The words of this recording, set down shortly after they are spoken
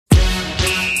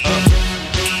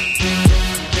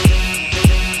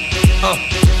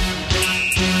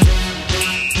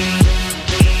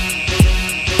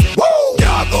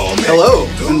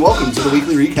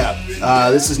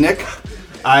This is Nick.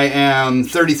 I am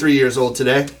 33 years old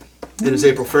today. It is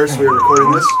April 1st. We are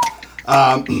recording this.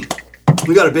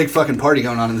 We got a big fucking party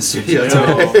going on in the studio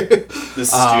today. The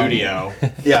studio.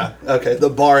 Yeah, okay. The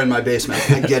bar in my basement.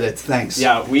 I get it. Thanks.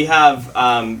 Yeah, we have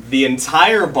the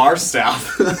entire bar staff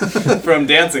from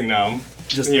Dancing Gnome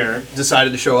Just here.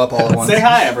 Decided to show up all at once. Say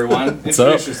hi, everyone.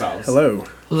 Introduce yourselves. Hello.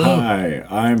 Hello. Hi,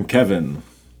 I'm Kevin.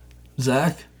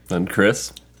 Zach. I'm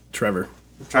Chris. Trevor.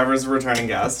 Trevor's a returning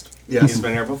guest. Yes. He's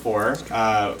been here before,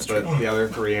 but the other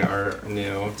three are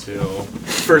new to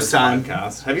First time.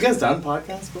 podcast. Have you guys done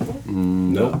podcasts before?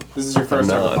 Nope. This is your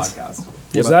first ever not. podcast.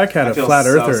 Yep. Zach had I a feel Flat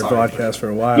so Earther sorry for podcast for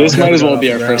a while. This might as well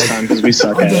be our first time because we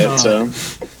suck at it. So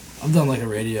I've done like a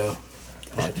radio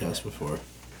podcast before.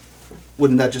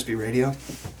 Wouldn't that just be radio?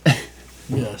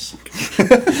 Yes.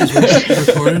 Just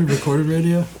recorded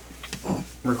radio.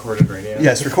 Recorded radio.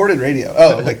 Yes, recorded radio.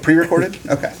 Oh, like pre-recorded?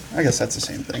 Okay. I guess that's the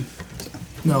same thing.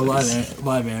 No,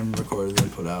 live and recorded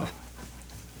and put out.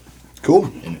 Cool.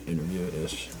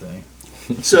 Interview-ish thing.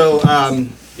 So,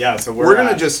 Yeah, so we're going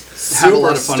to just have a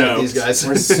lot of fun with these guys.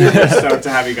 We're super stoked to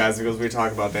have you guys because we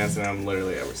talk about Dancing Gnome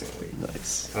literally every single week.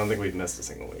 Nice. I don't think we've missed a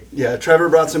single week. Yeah, Trevor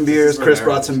brought some beers, where Chris they're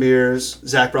brought at. some beers,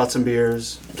 Zack brought some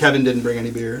beers, Kevin didn't bring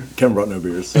any beer. Kevin brought no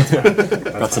beers.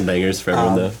 Got some bangers for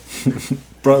everyone though.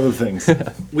 Brought other things.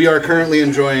 We are currently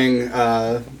enjoying,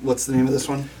 what's the name of this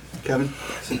one, Kevin?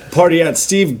 Party at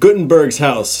Steve Guttenberg's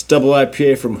house. Double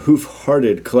IPA from Hoof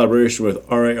Hearted. Collaboration with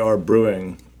RAR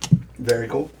Brewing. Very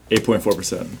cool.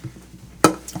 8.4%.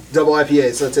 Double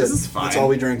IPAs, that's it. This is fine. That's all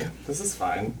we drink. This is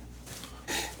fine.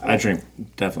 I drink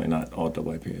definitely not all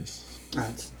double IPAs.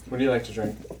 That's- What do you like to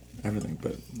drink? Everything,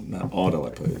 but not all double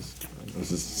IPAs. I was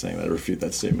just saying that to refute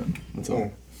that statement. That's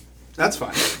all. That's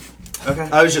fine. Okay.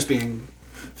 I was just being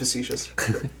facetious.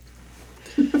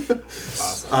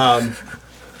 Awesome.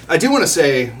 I do want to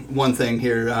say one thing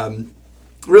here.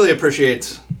 Really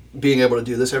appreciate being able to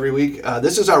do this every week.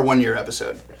 This is our 1 year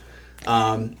episode.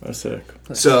 That's sick.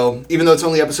 So even though it's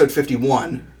only episode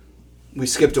 51, we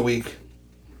skipped a week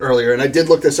earlier. And I did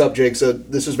look this up, Jake, so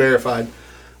this is verified.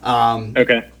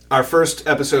 okay. Our first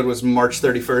episode was March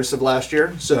 31st of last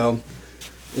year. So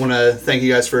I want to thank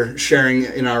you guys for sharing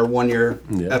in our 1 year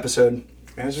Yeah. episode.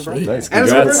 And it's your Sweet. birthday. Nice. And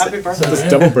it's our Congrats. birthday. Happy birthday.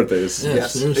 That's double birthdays. Yeah,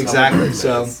 Yes, seriously. exactly.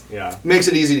 So Yeah. makes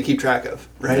it easy to keep track of,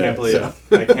 right? I can't believe So,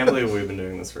 I can't believe we've been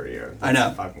doing this for a year. I know.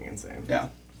 It's fucking insane. yeah.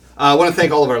 I want to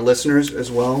thank all of our listeners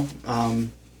as well.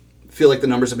 Feel like the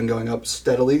numbers have been going up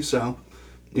steadily, so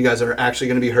you guys are actually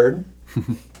going to be heard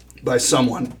by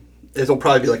someone. It'll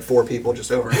probably be like 4 people just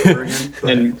over and over again.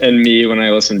 But, And me when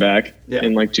I listen back Yeah.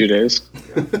 in like 2 days.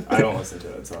 I don't listen to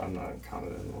it, so I'm not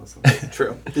counted in the listen.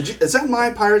 true. Is that my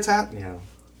Pirates hat? Yeah.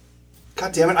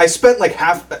 God damn it! I spent like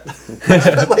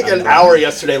an hour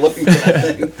yesterday looking for that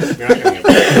thing. You're not gonna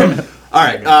get All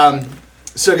right.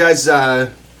 So guys, I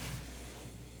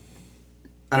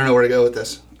don't know where to go with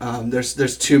this.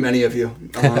 There's too many of you.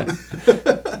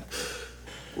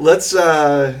 Let's.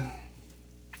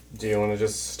 Do you want to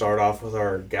just start off with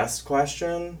our guest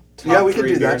question? Top Yeah, we could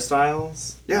 3 do beer that.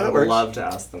 styles. Yeah, that I would works. love to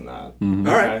ask them that.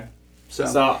 All right. Okay. So,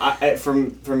 So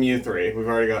from you three, we've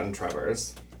already gotten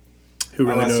Trevor's. Who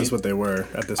really Unless knows you- what they were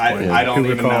at this point? I don't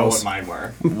Who even know recalls? what mine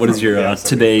were. What is your Yeah, so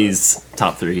today's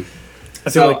top 3? I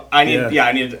feel So like I need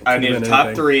I need a been top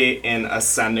anything. 3 in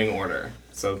ascending order.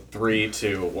 So 3,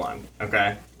 2, 1.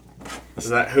 Okay. Is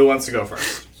that who wants to go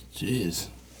first? Jeez.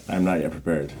 I'm not yet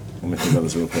prepared. Let me think about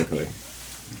this real quickly.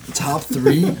 Top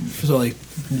 3? So like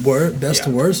best to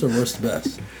Yeah. worst or worst to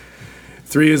best?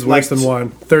 3 is Like- worse than 1.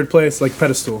 Third place, like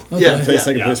pedestal. Okay. Yeah, Place,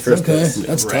 second yeah. place, first Okay, place.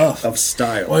 that's Right. tough. Of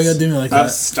styles. Why you gotta do me like Of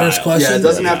that? style. First question. yeah, it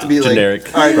doesn't have to be like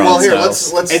Generic All right. Well, broad here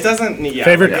styles. let's. It doesn't. Yeah.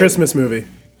 Favorite yeah. Christmas movie?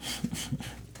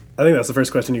 I think that's the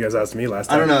first question you guys asked me last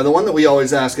time. I don't know. The one that we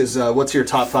always ask is, what's your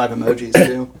top 5 emojis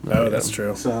too? Oh, that's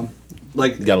true. So,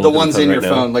 like You gotta the look at ones the in phone your right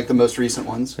now. phone, like the most recent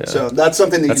ones. Yeah. So that's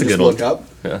something that That's you a can good just look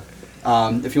one. up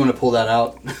Yeah. if you want to pull that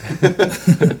out.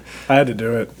 I had to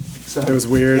do it. So, It was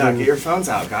weird. Yeah, and, get your phones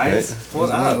out, guys. Pull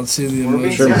it Alright, out. let's see the We're being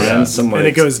emotion. sure serious. mine's some and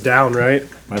like, it goes down, right?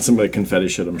 Mine's some like confetti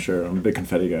shit, I'm sure. I'm a big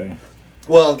confetti guy.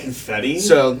 well. Confetti.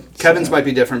 So Kevin's might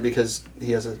be different because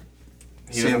he has a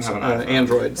He doesn't have Samsung, an iPhone.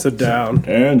 Android. So down.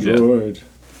 Android.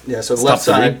 Yeah. So the Top left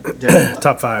side. down.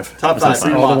 Top 5. Top 5.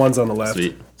 All All the ones on the left.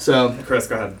 Sweet. So Chris,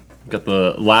 go ahead. Got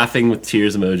the laughing with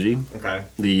tears emoji, Okay.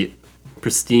 the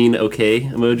pristine okay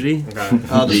emoji, Okay.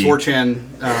 the The- 4chan.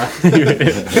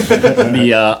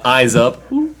 the eyes up,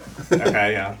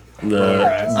 Okay. Yeah. the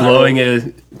Alright. blowing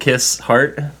a kiss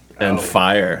heart, and Oh.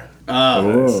 fire.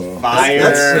 Oh. Fire.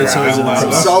 That's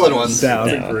some solid ones. Down.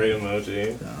 That's a great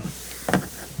emoji.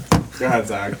 Go ahead,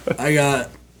 Zach. I got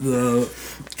the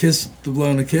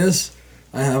blowing a kiss,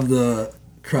 I have the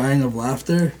crying of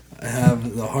laughter. I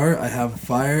have the heart. I have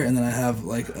fire, and then I have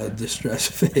like a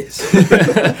distressed face.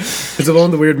 Is it the one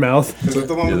with the weird mouth? Is it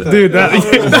the one with the... Dude,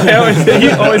 he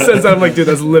always says that. I'm like, dude,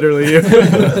 that's literally you.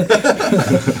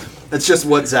 It's just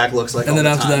what Zach looks like. And then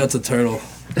all after the that, time. it's a turtle.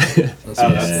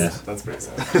 That's pretty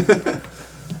sad.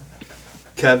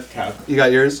 Kev, you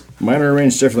got yours? Mine are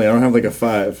arranged differently. I don't have like a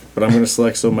 5, but I'm going to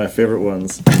select some of my favorite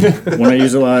ones. One I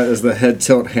use a lot is the head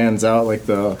tilt, hands out, like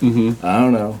the, I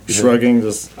don't know, shrugging,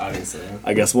 just, Obviously.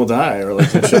 I guess we'll die, or like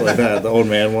some shit like that. The old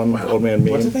man one, old man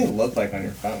meme. What do they look like on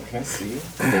your phone? Can I see?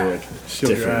 They're like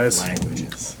Shield your different eyes.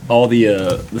 languages. All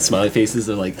the smiley faces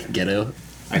are like ghetto.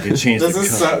 I could change This the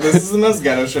is color. this is the most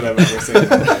ghetto shit I've ever seen in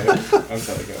my life. I'm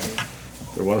totally kidding.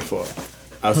 They're wonderful.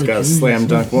 I also got a slam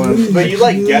dunk one. But you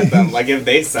like get them. Like if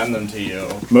they send them to you,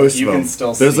 Most you of them. can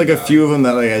still There's see like a them. few of them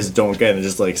that like I just don't get, and it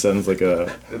just like sends like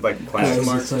a. Like question Yeah,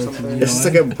 marks or it's something. It's just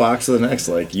like a box of the next.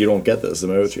 Like you don't get this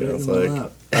emoji. And it's like, all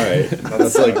right,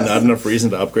 that's like not enough reason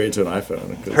to upgrade to an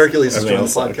iPhone. 'cause Hercules is everything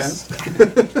joining the else sucks.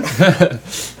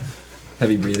 podcast.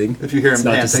 Heavy breathing. If you hear him It's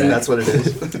not just panting, Zach. that's what it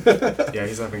is. Yeah,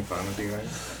 he's having fun with you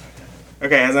guys.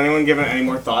 Okay, has anyone given any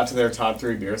more thought to their top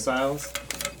 3 beer styles?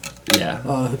 Yeah,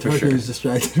 for Hercules sure.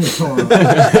 distracted me. Hold on.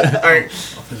 Alright,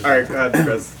 go ahead,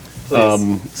 Chris.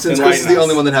 Please. Since Enlighten Chris is the us.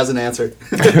 only one that hasn't answered.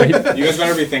 You guys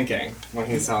better be thinking when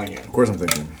he's telling you. Of course, I'm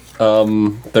thinking.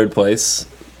 Third place,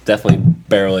 definitely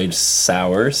barrel aged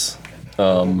sours.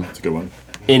 It's a good one.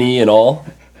 Any and all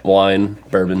wine,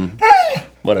 bourbon,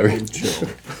 whatever.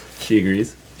 She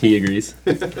agrees. He agrees.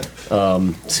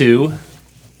 2,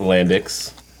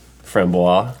 lambics,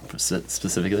 frambois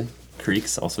specifically.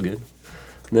 Creeks also good.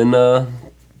 And then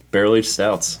barrel aged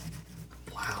stouts.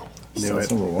 That's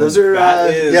number one. Those are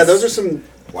That is- those are some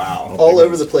Wow. all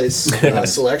over the place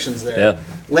selections there. Yeah.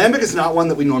 Lambic is not one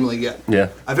that we normally get. Yeah.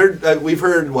 I've heard we've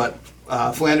heard what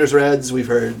Flanders Reds, we've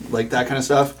heard like that kind of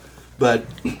stuff, but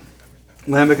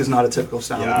Lambic is not a typical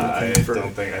style. Yeah, that we I think for-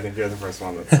 don't think. I think you're the first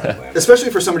one that's said lambic. especially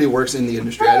for somebody who works in the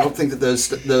industry. I don't think that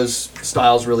those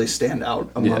styles really stand out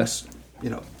amongst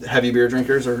heavy beer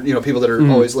drinkers or people that are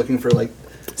always looking for like.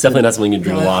 It's definitely not something you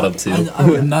drink a lot of too. I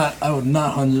would not. I would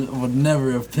not. Would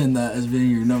never have pinned that as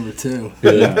being your number 2.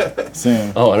 Yeah.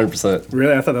 Same. Oh, 100%.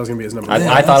 Really? I thought that was going to be his number one.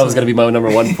 I thought it was going to be my number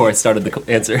 1 before I started the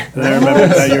answer. And I remember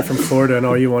that you're from Florida and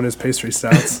all you want is pastry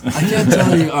stouts. I can't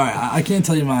tell you. All right, I can't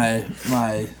tell you my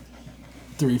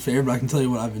 3 favorite, but I can tell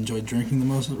you what I've enjoyed drinking the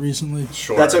most recently.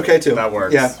 Sure. That's okay too. That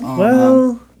works. Yeah.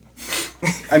 Well,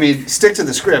 I mean, stick to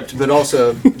the script, but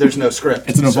also there's no script.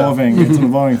 It's an so- evolving. It's an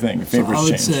evolving thing. So Favorites I would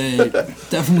change. say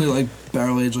definitely like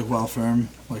barrel aged, like Wild Firm,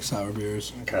 like sour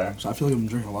beers. Okay. So I feel like I've been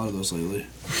drinking a lot of those lately,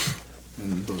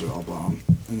 and those are all bomb.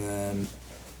 And then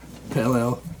pale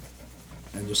ale,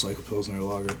 and just like a Pilsner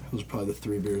Lager. Those are probably the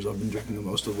 3 beers I've been drinking the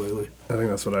most of lately. I think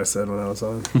that's what I said when I was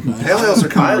on. Pale ales are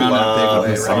coming around in a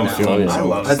big way right now. Oh, yeah. I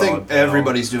love I think solid pale.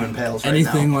 everybody's doing pails right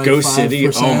Anything now. like Ghost 5%. City.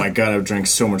 Oh my god, I've drank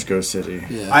so much Ghost City.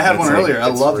 Yeah. I had one It's like- earlier. I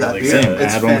it's love that really beer. good. I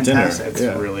It's had one with dinner. fantastic. It's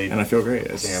really and I feel great.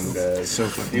 It's damn good. so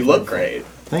fucking You look great.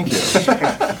 Thank you.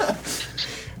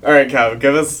 All right, Cal,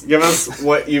 give us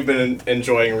what you've been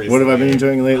enjoying recently. What have I been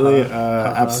enjoying lately?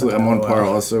 Absolutely, I'm on par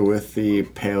also with the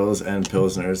Pales and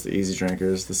Pilsners, the easy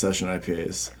drinkers, the session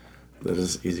IPAs. They're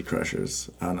just easy crushers.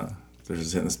 I don't know. They're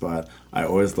just hitting the spot. I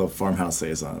always love farmhouse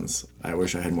saisons. I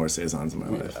wish I had more saisons in my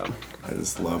life. I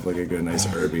just love like a good, nice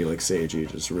herby, like sagey,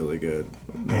 just really good.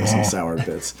 Maybe some sour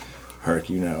bits.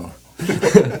 Herc, you know.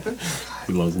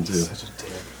 He loves them too.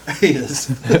 He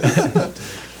is.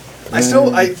 I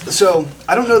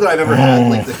don't know that I've ever had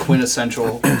like the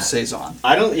quintessential saison.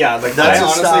 I don't. Yeah, like That's I a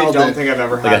honestly style don't that- think I've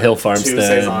ever had Like a Hill two Farmstead.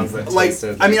 saisons that Like,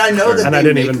 tasted I mean, I know that And they I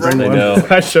didn't make even them, bring one. know.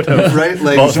 I should have. right?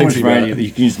 Like, Well, So much Thanks, variety Brad. that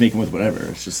you can just make them with whatever.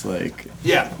 It's just like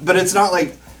yeah, but it's not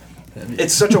like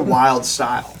it's such a wild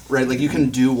style, right? Like you can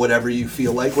do whatever you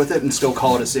feel like with it and still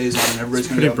call it a saison, and everybody's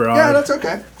gonna pretty go, broad. yeah, that's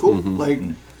okay, cool. Like,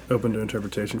 Open to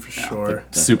interpretation for sure.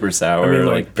 Super sour, I mean,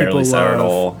 like barely people sour at love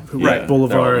all. Right, They're all over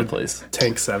Boulevard the place.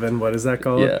 Tank 7. What is that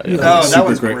called? Yeah, yeah. oh, that super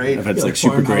was great. great. I've had Yeah, like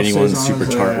super farmhouse grainy ones, saisons,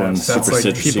 super tart Yeah, ones, that's super like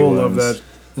citrusy people ones. love that.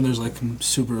 And there's like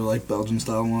super like Belgian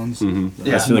style ones. Yeah.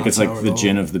 I feel like Not it's like sour the at all.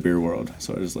 gin of the beer world.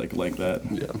 So I just like that.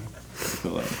 Yeah. I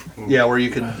feel like. Yeah, where you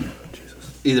could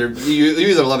you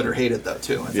either love it or hate it though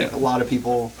too. I think Yeah. a lot of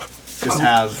people just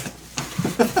have.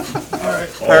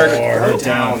 Slow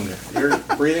down. You're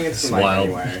breathing into the mic wild.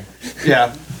 anyway.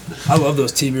 Yeah, I love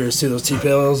those tea beers too. Those tea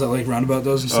pale ales that like roundabout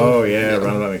does and stuff. Oh yeah,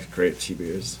 Roundabout makes great cheap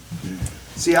beers.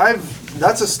 see,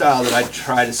 that's a style that I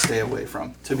try to stay away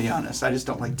from. To be honest, I just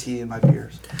don't like tea in my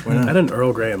beers. I had an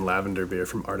Earl Grey and lavender beer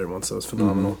from Ardent once that was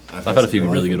phenomenal. I've had a few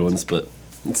really good ones, but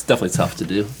it's definitely tough to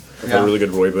do. I've had a really good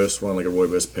rooibos one, like a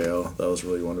rooibos pale. That was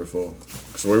really wonderful.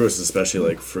 Because rooibos is especially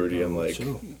like fruity and like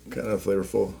kind of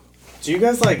flavorful. Do you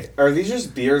guys like? Are these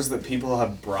just beers that people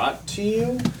have brought to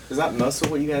you? Is that most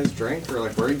of what you guys drink, or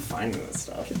like where are you finding this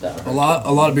stuff? A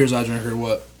lot of beers I drink are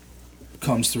what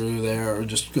comes through there, or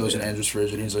just goes in Andrew's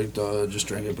fridge, and he's like, "Duh, just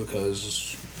drink it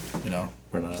because,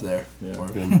 We're not it's there." Yeah. Or,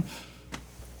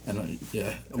 and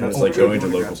yeah, And it's like going to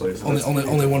local places.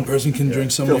 only one person can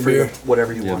drink so Feel many free to beer,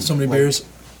 whatever you want. so many beers.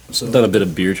 So Done a bit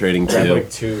of beer trading I have too.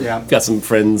 like 2. Yeah. Got some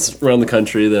friends around the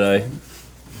country that I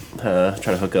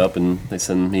try to hook up, and they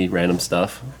send me random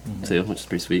stuff too, which is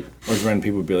pretty sweet. Or random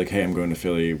people would be like, "Hey, I'm going to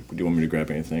Philly. Do you want me to grab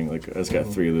anything?" Like I just got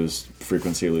 3 of those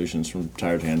frequency illusions from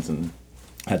Tired Hands, and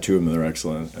had 2 of them that are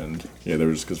excellent. And yeah, they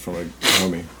were just because from a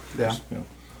homie. Yeah. You know.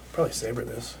 Probably savor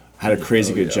this. Had a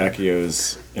crazy good Jackie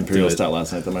O's Imperial Do it. Stout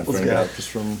last night that my friend go. got just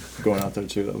from going out there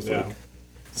too. That was like Do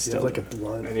you have like a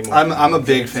blunt? I'm a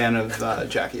big fan of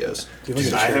Jackie O's. Do you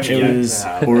have like I a have church? yet It to was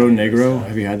have Oro any Negro. beers.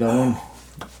 Have you had that one?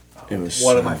 It was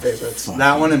One of so my favorites. fucking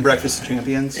That one and Breakfast of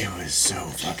Champions. It was so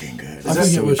fucking good. I forget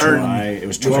So which dry. one. It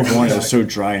was 12-1. It was so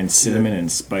dry and cinnamon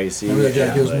and spicy. Remember that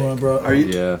Jack Hill's like- one I brought? Are you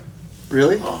Yeah,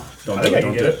 really? Don't I do think it. I Don't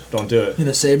can do get it. Don't do it. You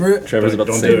gonna saber it? Trevor's about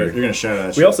to Don't say do it. You're gonna share that.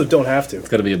 We shit. also don't have to. it's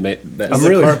got to be I'm that's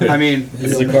really. I mean, I do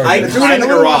it in the kinda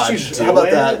wanna watch garage. you How do about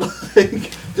it, that?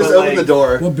 Just but, open like- the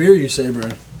door. What beer are you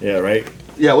sabering? Yeah, right.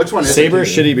 Yeah, which one is Savor a it?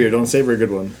 shitty beer. Don't savor a good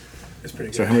one. It's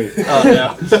pretty So good. how many?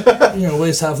 Oh, yeah. You're gonna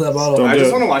waste half that bottle. Don't I do just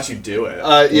it. want to watch you do it.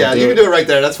 Yeah, do you it. can do it right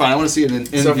there. That's fine. I want to see it in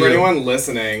So for view. anyone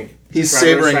listening, He's Trevor's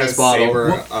savoring trying his to bottle. savor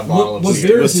What- a bottle what of beer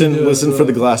beer. is he doing? Listen for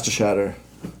the glass to shatter.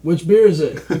 Which beer is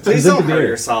it? Please don't hurt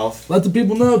yourself. Let the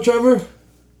people know, Trevor.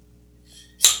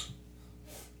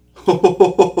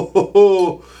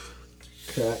 Oh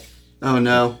Okay.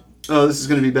 no. Oh, this is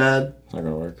gonna be bad. It's not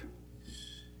gonna work.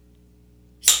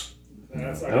 I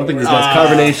don't think there's much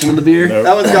carbonation in the beer. Nope.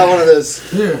 That one's got one of those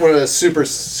Here. super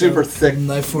thick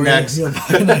Knife for necks. you. You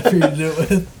got a knife for you to do it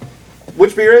with.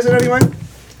 Which beer is it anyway? Tell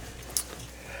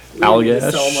them what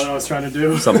Allagash, I was trying to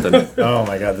do. something. Oh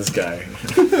my god, this guy.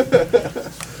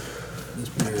 This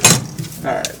beer.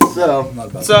 All right. So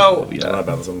Not about So, I'm not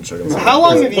about this. I'm chugging. how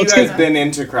long have you guys been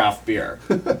into craft beer?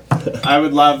 I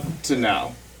would love to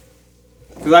know.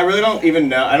 Because I really don't even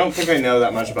know. I don't think I know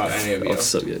that much about any of you, Oh, it's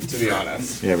so good. to be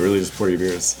honest. Yeah, really just pour your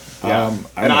beers. Yeah. I And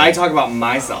don't know. I talk about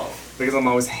myself because I'm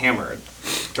always hammered,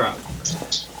 drunk.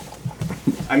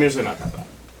 I'm usually not that bad.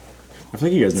 I feel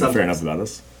like you guys know fair Sometimes. enough about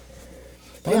us.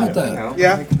 How about You that? know?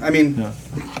 yeah, I mean,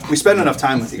 we spend enough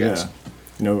time with you guys. Yeah.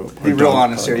 You know, Be our real dog-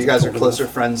 honest here. You guys are closer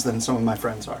friends than some of my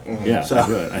friends are. Yeah, So-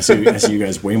 good. I see you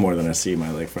guys way more than I see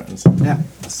my like friends. Yeah.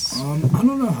 I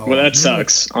don't know how. Well, that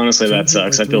sucks. Honestly, that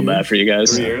sucks. I feel bad for you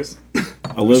guys. 3 years?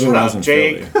 I live in Shut up, Rosen,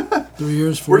 Jake. Philly. 3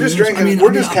 years, 4 We're just years? drinking. I mean,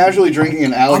 we're just casually drinking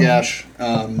an Allagash.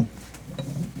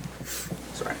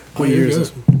 Sorry. What years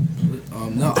is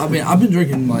no, I mean, I've been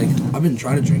drinking, like, I've been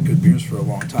trying to drink good beers for a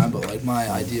long time, but, like, my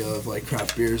idea of, like,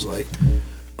 craft beers, like,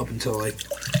 up until, like,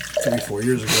 3-4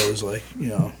 years ago was, like, you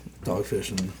know, Dogfish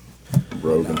and...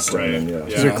 Rogue and Stone. Yeah.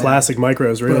 These are classic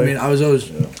micros, But, I really. mean, I was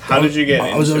always... How did you get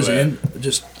I was into always it? in,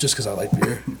 just because I like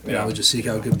beer. And Yeah. I would just seek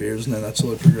out good beers, and then that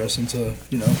slowly progressed into,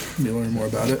 you know, me learning more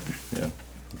about it. Yeah.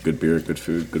 Good beer, good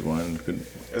food, good wine, good.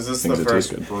 Is this Things the that taste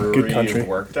first good. brewery Good country. you've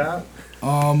worked at?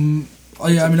 Oh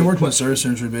yeah, I mean I worked in the service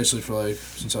industry basically for like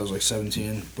since I was like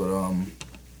 17, but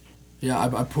yeah,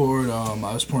 I poured I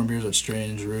was pouring beers at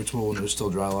Strange Rootsville when it was still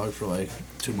dry log for like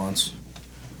 2 months,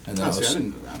 and then I I was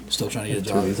didn't know that. still trying to get a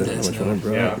job at Dancing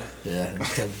Gnome. Yeah. Yeah, and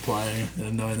just kept applying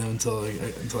and knowing them until I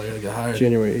got hired.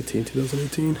 January 18,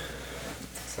 2018.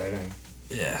 Exciting.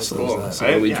 Yeah, That's so cool. that was that.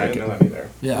 I we didn't drink know it. that either.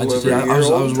 Yeah, Little over a I year was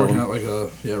old? working at like a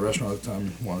restaurant at the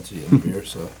time, wanted to get a beer,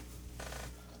 so.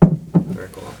 Very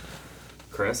cool.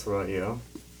 Chris, what about you?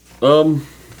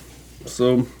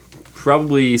 So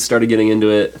probably started getting into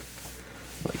it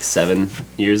like 7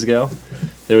 years ago.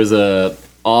 There was a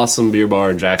awesome beer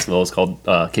bar in Jacksonville. It's called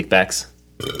Kickbacks.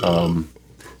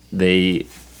 They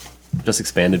just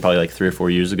expanded probably like 3 or 4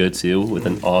 years ago too, with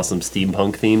an awesome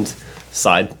steampunk themed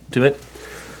side to it.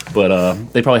 But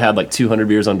they probably had like 200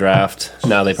 beers on draft.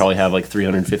 Now they probably have like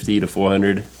 350 to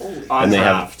 400. On And they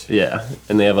draft.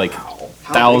 and they have like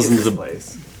How thousands big is of. this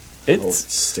place?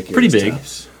 It's Sticky pretty as big.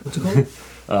 taps. What's it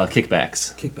called?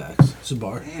 Kickbacks. Kickbacks. It's a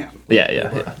bar. Damn.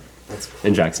 Yeah.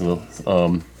 In Jacksonville.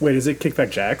 Wait, is it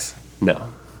Kickback Jacks?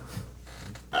 No.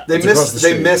 They It's across missed. the They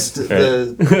street. missed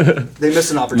the. They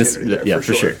missed an opportunity there. Yeah,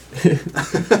 for sure.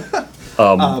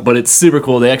 But it's super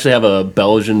cool. They actually have a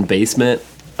Belgian basement.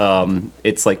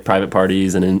 It's like private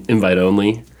parties and invite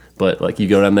only. But like you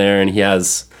go down there and he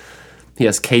has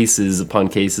cases upon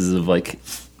cases of like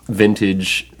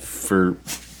vintage for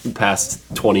the past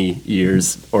 20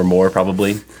 years or more,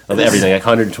 probably, of everything. Like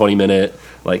 120-minute,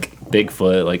 like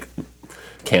Bigfoot, like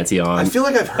Cantillon. I feel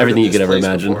like I've heard everything of you this could ever place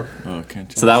imagine. before. Oh,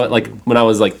 can't So that was like when I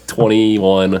was like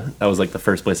 21. That was like the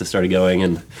first place I started going,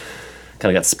 and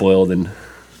kind of got spoiled and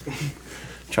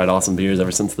tried awesome beers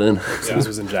ever since then. So this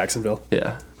was in Jacksonville.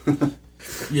 Yeah,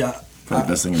 Yeah. Probably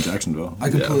the best thing in Jacksonville. I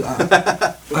completely,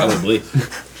 probably.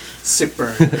 Sick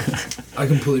burn. I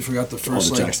completely forgot the first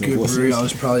the like Jackson good brewery listeners. I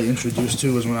was probably introduced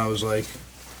to was when I was like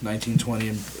 19, 20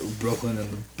 in Brooklyn, and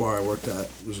the bar I worked at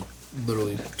was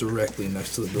literally directly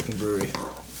next to the Brooklyn Brewery.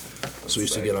 So we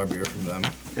used to get our beer from them.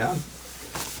 Yeah.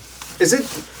 Is it?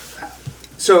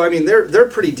 So I mean, they're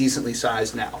pretty decently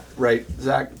sized now, right,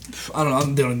 Zach? I don't know.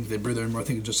 They don't think they brew there anymore. I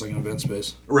think it's just like an event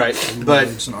space. Right. But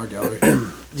It's an art gallery.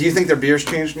 do you think their beers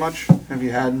changed much? Have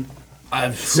you had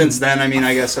I've since then? I mean,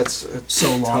 I guess that's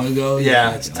so long ago.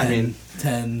 Yeah, it's I mean-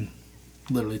 10,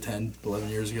 11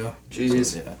 years ago.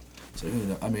 Jeez. Yeah. So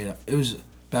I mean, it was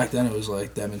back then. It was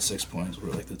like them and 6 Points were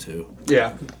like the two.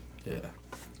 Yeah. Yeah.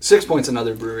 6 Point's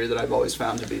another brewery that I've always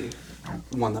found to be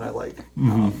one that I like.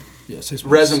 Yeah. 6 Points.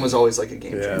 Resin was always like a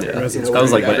game Yeah, changer. Resin's You know, That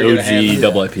was like my where you gotta OG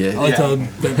double I IPA. like Yeah.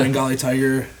 the Bengali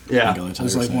Tiger. Yeah.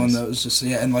 Was like one that was just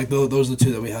and like those are the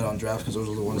two that we had on draft because those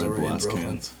are the ones that were in Blast Brooklyn.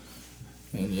 cans.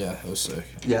 And yeah, it was sick.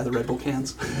 Yeah, the Red Bull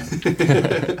cans.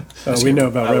 Oh, we know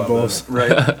about I Red love Bulls. Right.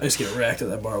 I used to get racked at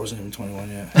that bar. I wasn't even 21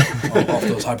 yet. off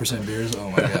those high percent beers. Oh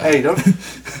my god. Hey, don't.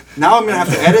 Now I'm gonna have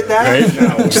to edit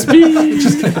that.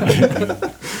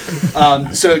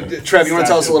 So, Trev, you want to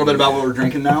tell us a little bit about what we're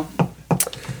drinking now?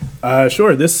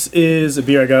 Sure. This is a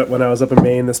beer I got when I was up in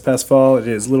Maine this past fall. It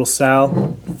is Little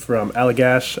Sal from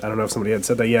Allagash. I don't know if somebody had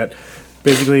said that yet.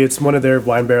 Basically, it's one of their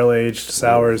wine barrel aged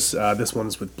sours. This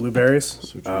one's with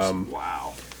blueberries.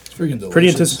 Wow. It's freaking delicious. Pretty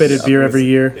anticipated beer every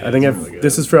year. Yeah, I think it's really good.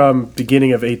 this is from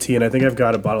beginning of 18. I think I've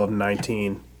got a bottle of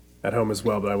 19 at home as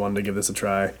well, but I wanted to give this a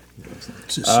try.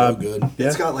 It's just so good.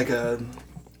 It's got like a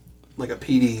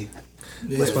peaty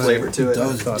Yeah, it's flavor to it. It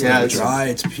does. It's Yeah, like it's- dry.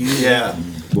 It's peaty. Yeah,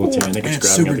 A little tannic, And it's it's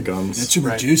grabbing super, at the gums. it's super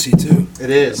Right. juicy too. it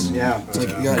is. Yeah. It's like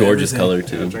you got Gorgeous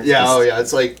everything. color too. Yeah. Oh, yeah.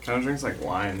 It's like Kind of drinks like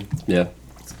wine. Yeah.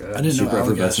 It's good. I didn't know Super Allagash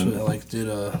effervescent. like did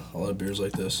a lot of beers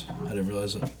like this. I didn't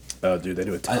realize it. Oh, dude, they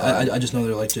do a ton. I just know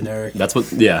they're like generic. That's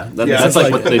what. Yeah. Yeah, That's it's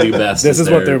like like- what they do best. This is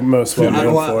what they're their most well I,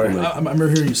 known well, for. I remember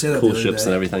hearing you say that cool the other ships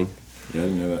day. and everything. Yeah, I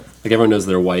didn't know that. Like everyone knows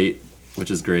they're white, which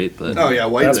is great. But oh yeah,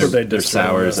 white. That's They're- what they their do.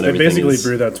 sours and They everything basically is-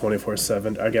 brew that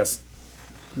 24/7. I guess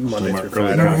Monday Some through early I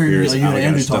Friday. remember hearing Beers, you and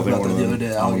Andrew Allagash, talk about definitely that the one other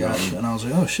day, of them. Allagash, and I was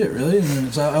like, oh shit, really? And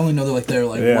then I only know they're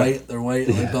like Yeah. white. They're white,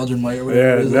 like Belgian white or whatever.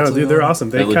 Yeah, it is. no, That's dude, like, they're oh. awesome.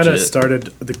 They They're kind of legit. started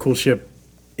the cool ship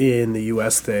in the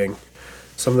U.S. thing.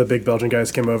 Some of the big Belgian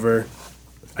guys came over.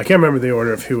 I can't remember the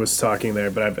order of who was talking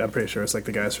there, but I'm pretty sure it's like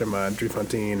the guys from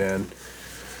Driefontein and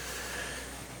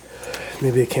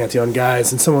maybe the Cantillon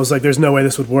guys. And someone was like, "There's no way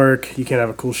this would work. You can't have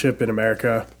a cool ship in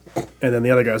America." And then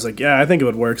the other guy was like, "Yeah, I think it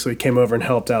would work." So he came over and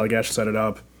helped Allagash set it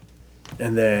up.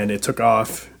 And then it took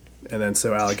off. And then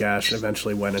so Allagash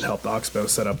eventually went and helped Oxbow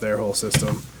set up their whole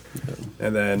system.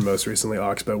 And then most recently,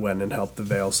 Oxbow went and helped the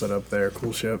Vale set up their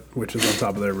cool ship, which is on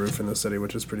top of their roof in the city,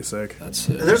 which is pretty sick. That's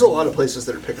it. And there's a lot of places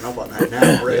that are picking up on that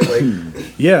now, right? Like,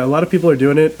 Yeah, a lot of people are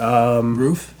doing it.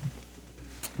 Roof.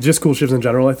 Just cool ships in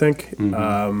general, I think.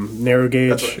 Narrow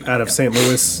gauge out of St.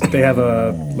 Louis, they have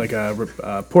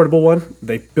a portable one.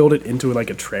 They build it into like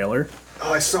a trailer,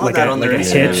 oh, I saw Like that a- on their like a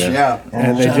Instagram. hitch. Yeah.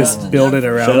 and they just build it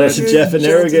around Shout out it. to Jeff and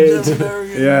Arrogate.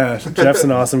 Yeah, Jeff's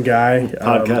an awesome guy.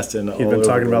 Podcasting He'd all been over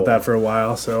talking the about that world. for a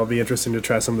while, so it'll be interesting to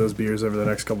try some of those beers over the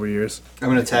next couple of years. I'm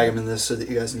gonna tag him in this so that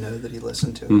you guys know that he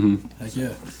listened to it. Heck yeah.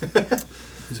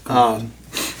 He's a cool dude.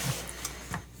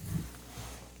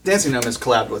 Dancing Gnome has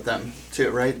collabed with them too,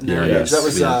 right? Yeah, Narrowgauge. That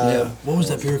was Yeah. What was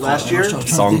that beer called? last year? I was trying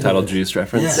to Song think of title it. Juice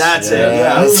reference. Yeah. That's it.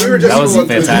 Yeah, we were just That was going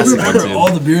through the- fantastic. I remember Dude.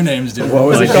 all the beer names, dude. What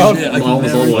was it Like, called? yeah, like, All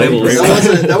those never- old labels.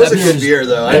 That was a beer good is- beer,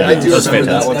 though. Yeah, I do that was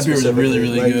remember that fantastic. one. That beer was really, specifically.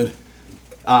 really Like,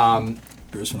 good.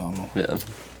 Beer's phenomenal. Yeah.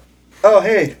 Oh,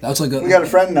 hey, That's like a. we got a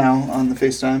friend now on the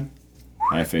FaceTime.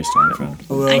 Hi, FaceTime friend.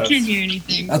 I can't hear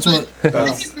anything. That's what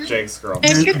That's Jake's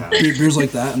girlfriend. beers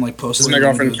like that and like post. This is my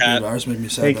girlfriend, Kat. Ours make me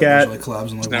sad. Hey, that Kat. there's, like collabs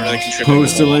and like Not really that. contributing.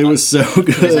 Postally was so Like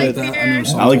good. that. I remember I like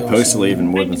something else. Postally even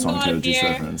more than Song Title Juice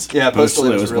reference. Yeah,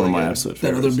 Postally was was one really of my good. absolute That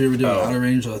other favorites. beer we did, Oh. Outer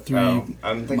Range, 3 Oh,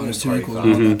 I'm thinking minus 2 Party equals Foul.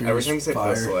 1. That beer Every was time you say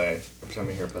fire. Postole, every time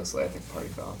you hear Postole, I think Party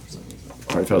Foul for some reason.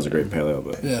 Party Foul's a great pale ale,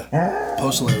 but Yeah,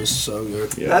 Postale was so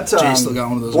good. yeah. That's Jay still got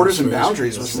one of those Borders and in his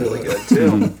Boundaries fridge. was really good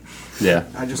too. Yeah.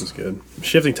 I It was just good.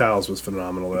 Shifting Tiles was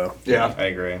phenomenal, though. yeah. I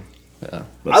agree. Yeah.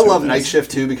 I love Night Shift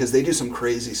too because they do some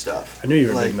crazy stuff. I knew you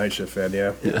were a Like- big Night Shift fan,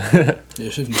 yeah. Yeah,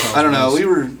 Shifting Tiles I don't know. was We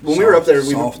were when we were up there.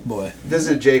 We soft boy.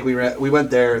 visited Jake. We went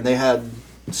there and they had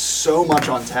so much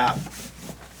on tap.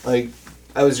 Like,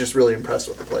 I was just really impressed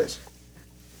with the place.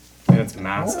 And it's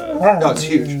massive. No, it's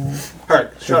huge.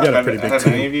 Hurt. Shut got up. a pretty big Have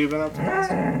team. any of you been up to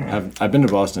Boston? I've been to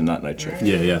Boston, not night shift.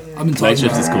 Yeah. I've been Night talking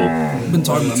shift is cool. I've been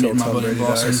talking about meeting my Tom buddy in Brady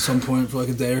Boston at dies. some point for like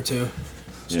a day or two.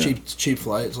 It's Yeah. cheap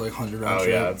flight. It's like 100 round Oh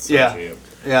trip. yeah, it's so Yeah. cheap.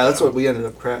 Yeah, that's what we ended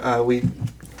up. We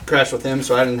crashed with him,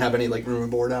 so I didn't have any like room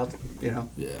and board out.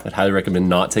 I'd highly recommend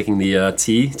not taking the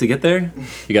T to get there.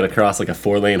 You got to cross like a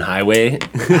 4-lane highway to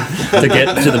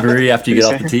get to the brewery after you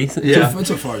get off the T. Yeah.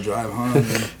 It's a far drive, huh? I mean,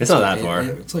 It's not that far.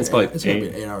 It's like probably it's gonna be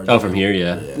an 8 hour Oh, drive. from here,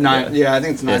 yeah. Nine. Yeah, I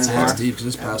think it's 9 it's and a It's half. deep because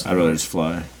it's past. I'd rather just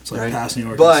fly. It's like Right. past New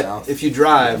York and But south. if you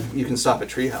drive, you can stop at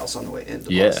Treehouse on the way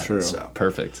into Yeah, Boston. true. So,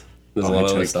 Perfect. There's Oh, a lot I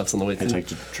of other take- stuffs on the way I too. take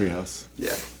to Treehouse.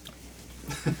 yeah.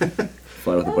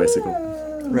 Fly with a bicycle.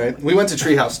 Right. We went to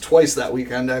Treehouse twice that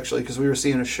weekend actually because we were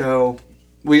seeing a show.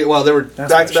 There were That's what I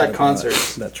back-to-back should've bought.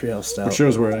 concerts. That Treehouse Stout. What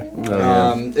shows were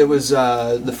I? It was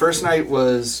the first night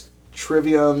was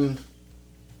Trivium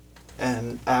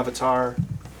and Avatar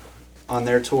on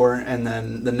their tour, and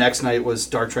then the next night was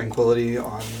Dark Tranquillity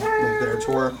on like, their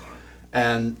tour,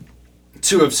 and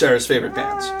two of Sarah's favorite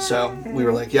bands. So we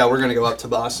were like, yeah, we're gonna go up to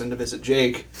Boston to visit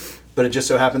Jake, but it just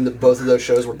so happened that both of those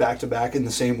shows were back to back in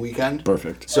the same weekend.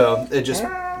 Perfect. So it just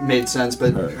made sense.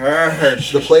 But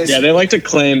the place, Yeah, they like to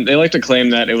claim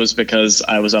that it was because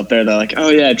I was up there. They're like, "Oh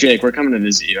yeah, Jake, we're coming to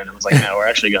visit you," and I was like, "No, we're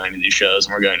actually going to these shows,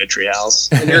 and we're going to Treehouse.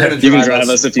 and you're gonna You can drive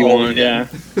us if you all want." weekend.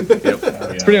 Yeah,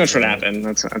 that's pretty much what happened.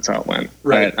 That's how it went.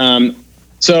 Right.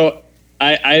 So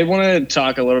I want to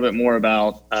talk a little bit more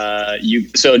about you.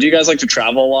 So do you guys like to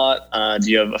travel a lot?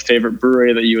 Do you have a favorite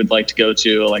brewery that you would like to go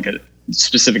to? Like a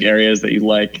specific areas that you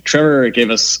like? Trevor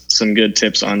gave us some good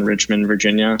tips on Richmond,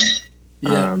 Virginia.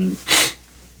 Yeah.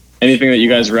 Anything that you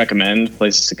guys recommend,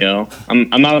 places to go? I'm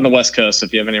not on the West Coast, so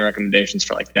if you have any recommendations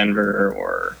for like Denver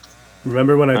or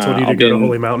Remember when I told you to I'll go be to in-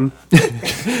 Holy Mountain?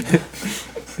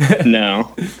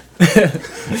 no.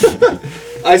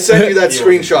 I sent you that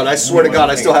screenshot. I swear to God,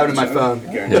 I still have it in my phone.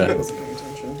 Yeah.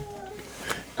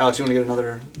 Alex, you want to get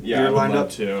another Yeah, I beer would lined love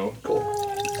up? to.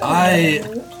 Cool.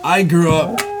 I grew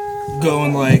up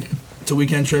going like to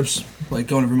weekend trips, like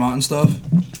going to Vermont and stuff,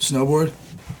 snowboard.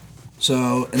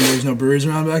 So, and there was no breweries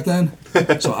around back then.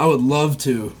 So I would love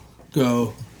to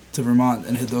go to Vermont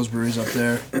and hit those breweries up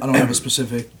there. I don't have a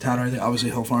specific town or anything.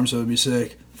 Obviously Hill Farm, so it would be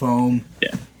sick. Foam.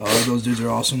 Yeah. Those dudes are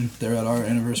awesome. They're at our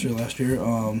anniversary last year.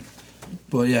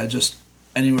 But yeah, just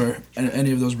anywhere,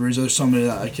 any of those breweries. There's somebody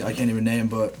that I can't even name,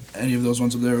 but any of those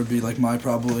ones up there would be like my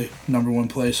probably number one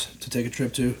place to take a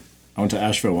trip to. I went to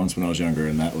Asheville once when I was younger,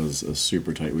 and that was a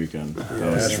super tight weekend.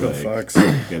 That was Asheville like, fucks.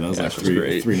 Yeah, that was like Asheville's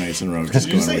great. three nights in a row. Just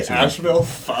Did you going say way too Asheville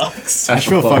fucks? hard.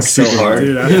 Asheville fucks so hard.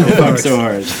 Dude, Asheville Fuck fucks. so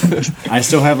hard. I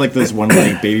still have like this one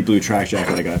like baby blue track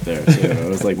jacket I got there. So it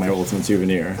was like my ultimate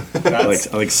souvenir. I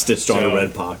like stitched on a So,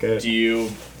 red pocket. Do you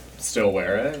still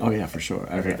wear it? Oh yeah, for sure.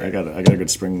 I got a good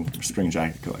spring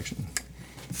jacket collection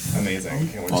Amazing.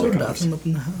 Can't wait All to the see colors. Bathroom up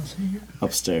in the house here.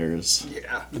 upstairs.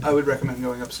 Yeah, I would recommend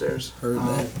going upstairs. Heard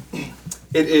that.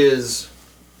 It is.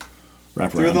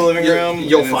 Wrap through around. the living room.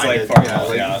 You'll and find it's it, like yeah, far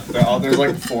like- yeah. There's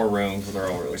like 4 rooms. They're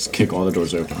all really close. Kick all the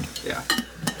doors open. Yeah.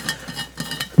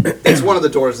 It's one of the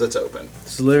doors that's open.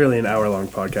 It's literally an hour-long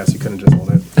podcast. You couldn't just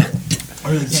hold it.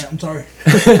 I really can't. I'm sorry.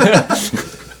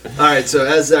 All right, so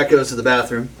as Zach goes to the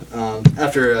bathroom,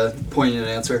 after a poignant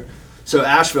answer, so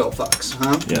Asheville fucks,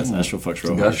 huh? Yes, Asheville fucks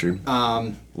real hard. Gusher.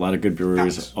 A lot of good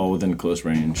breweries, all within close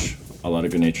range. A lot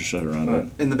of good nature shut around it.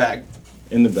 In the bag.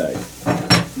 In the bag.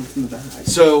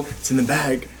 So, It's in the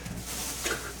bag.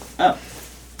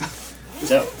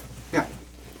 So, yeah,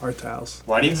 Our towels.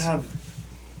 why do you have?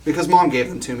 because Mom gave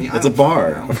them to me. I It's a don't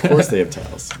bar. fucking know. Of course they have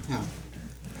towels. Yeah.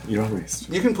 You don't waste.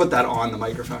 You can put that on the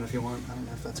microphone if you want. I don't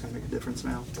know if that's going to make a difference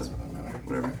now, but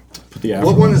whatever. Put the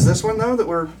What one is this one, though, that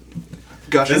we're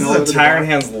gushing This all over is a the Tire bar? and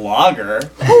Hands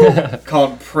lager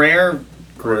called Prayer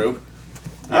Group.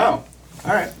 Oh,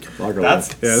 all right. Lager. That's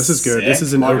Yeah, this is good. sick. This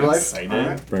is an Lager oak, Life? Excited. All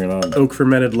right. Bring it on.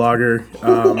 oak-fermented lager.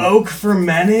 Oak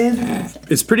fermented.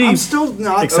 It's pretty. I'm still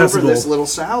not accessible. over this little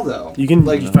Sal, though. You can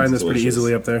like, find this pretty delicious.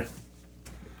 easily up there.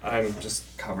 I'm just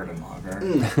covered in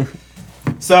lager.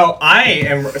 So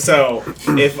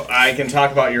if I can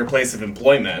talk about your place of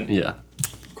employment, Yeah.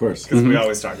 Of course. because we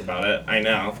always talk about it. I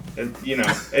know,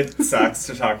 it sucks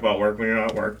to talk about work when you're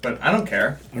not at work, but I don't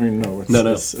care. I mean, no. It's, No.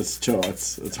 It's chill.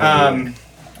 It's hard.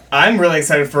 I'm really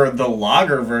excited for the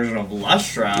lager version of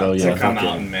Lustra Oh, yeah, to come fuck out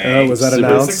yeah. in May. Oh, was that Super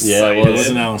announced? Yeah, it It was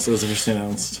excited. announced. It was officially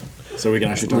announced. So we can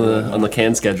actually talk about it. On the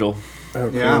can schedule. Oh,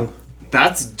 cool. Yeah.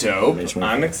 That's dope. May 24th.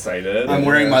 I'm excited. I'm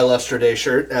wearing my Lustre Day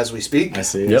shirt as we speak. I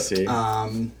see. Yep. I see.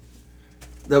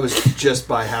 That was just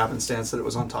by happenstance that it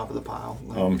was on top of the pile.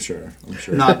 Like, Oh, I'm sure.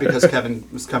 not because Kevin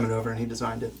was coming over and he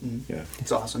designed it. And Yeah.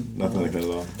 it's awesome. Nothing like that at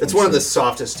all. It's I'm one of sure. the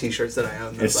softest T-shirts that I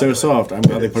own. though, It's by so the way. soft. I'm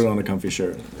glad they It put it is. on a comfy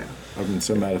shirt. Yeah. I've been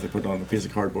so mad if they put it on a piece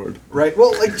of cardboard. Right.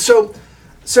 Well, like, so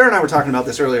Sarah and I were talking about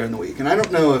this earlier in the week, and I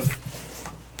don't know if,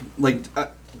 like,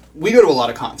 we go to a lot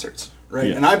of concerts, right?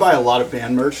 Yeah. And I buy a lot of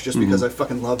band merch just because I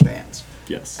fucking love bands.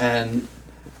 Yes. And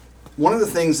one of the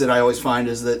things that I always find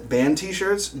is that band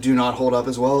T-shirts do not hold up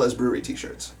as well as brewery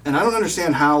T-shirts, and I don't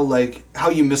understand how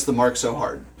you miss the mark so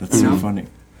hard. That's you so know? funny.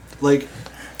 Like,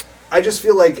 I just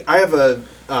feel like I have a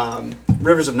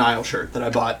Rivers of Nile shirt that I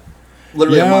bought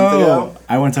literally a month ago.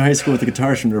 I went to hile school with the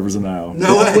guitarist from Rivers of Nile.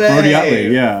 No way. Brody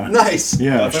Utley, yeah. Nice.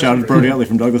 Yeah, shout out to Brody Utley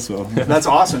from Douglasville. That's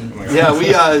awesome. Yeah, we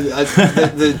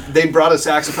they brought a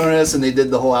saxophonist and they did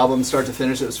the whole album start to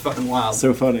finish. It was fucking wild.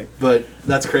 So funny. But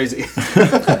that's crazy.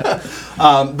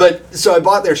 But so I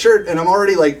bought their shirt and I'm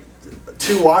already like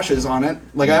 2 washes on it.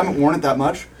 Like I haven't worn it that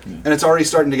much, and it's already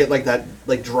starting to get like that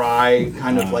like dry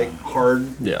kind of like hard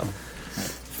Yeah.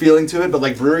 feeling to it. But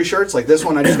like brewery shirts, like this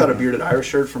one, I just got a bearded Irish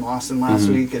shirt from Austin last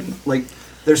week, and like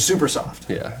they're super soft.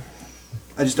 Yeah.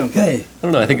 I just don't get it. Hey, I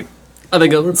don't know. I think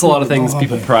it's a lot of things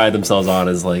people pride themselves on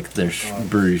is like their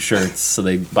brewery shirts. So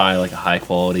they buy like a high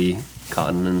quality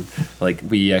cotton, and like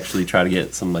we actually try to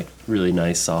get some like really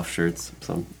nice soft shirts.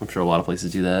 So I'm sure a lot of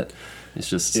places do that. It's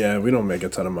just Yeah, we don't make a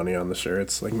ton of money on the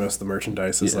shirts. Like most of the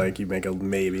merchandise is Yeah. like you make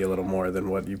maybe a little more than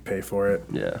what you pay for it.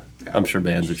 yeah. I'm sure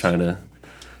bands are trying to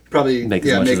Probably make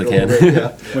as much as it they a little can. bit, yeah.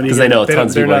 When you because they know get-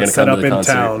 tons of they're people are not going to set come up to the in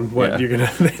concert. town. What Yeah. you're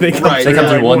gonna? They come, Right, they come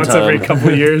yeah. like One once every time. couple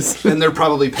of years. And they're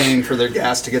probably paying for their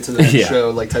gas to get to the next Yeah. show,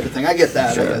 like type of thing. I get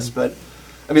that, I Sure. guess, but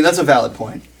I mean that's a valid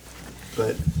point.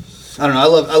 But I don't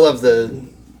know. I love the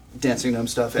Dancing Gnome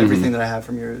stuff. Everything that I have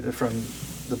from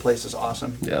the place is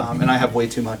awesome. Yeah. And I have way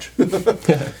too much.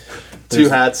 2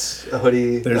 hats, a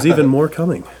hoodie. There's even more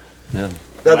coming. Yeah.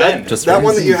 that Just that for-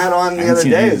 one that you had on I the haven't other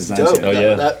seen day any is designs dope. yet. Oh,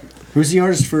 yeah. That- Who's the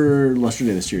artist for Luster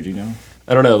Day this year? Do you know?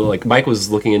 I don't know. Like Mike was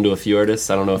looking into a few artists.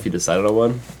 I don't know if he decided on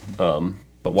one,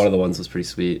 but one of the ones was pretty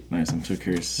sweet. Nice. I'm so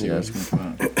curious to see Yeah. what's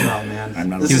going to come out. oh man, I'm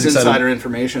not this a- is He was excited. insider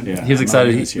information. Yeah. He was I'm not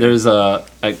excited. this year. There's a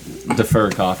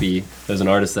Defer Coffee. There's an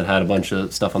artist that had a bunch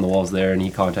of stuff on the walls there, and he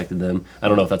contacted them. I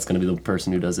don't know if that's going to be the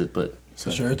person who does it, but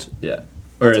the shirts yeah,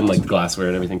 or in like glassware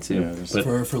and everything too. Yeah, there's-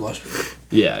 but for Luster.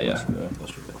 yeah,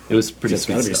 it was pretty It's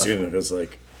sweet got to be stuff. soon because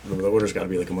like the order's got to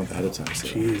be like a month ahead of time. So.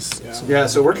 Jeez. Yeah,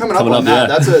 so we're coming up Coming on up,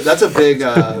 that. yeah.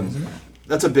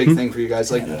 That's a big thing for you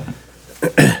guys. Like,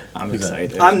 I'm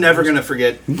excited. I'm never gonna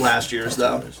forget last year's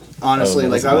though. Honestly, Oh,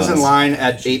 like that's I was in nice. line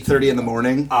at 8:30 in the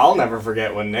morning. I'll never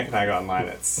forget when Nick and I got in line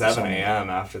at 7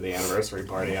 a.m. after the anniversary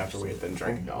party after we had been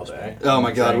drinking all day. Oh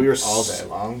my God, we were all day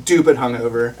long. Stupid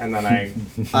hungover. And then I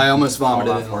I almost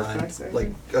vomited All in off work line next day?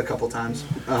 like a couple times.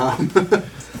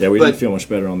 Yeah, we But- didn't feel much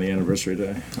better on the anniversary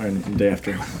day or the day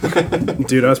after.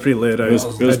 Dude, I was pretty lit. I It was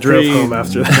drove pretty- home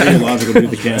after Pretty that. logical to do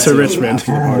the cancel To Richmond.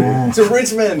 after the party. To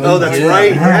Richmond. Oh, that's Yeah.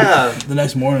 right. Yeah. The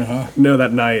next morning, huh? No,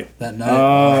 that night. That night.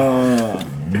 Oh,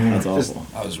 that's awful.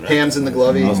 I was right. Hands in the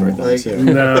glovey. I was right there Like, too.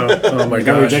 No. Oh my I got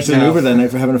gosh. rejected in No. Uber that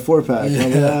night for having a 4-pack. Yeah.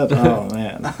 Remember that? Oh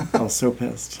man, I was so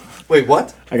pissed. wait,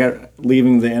 what? I got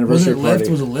leaving the Was anniversary it party. Lyft?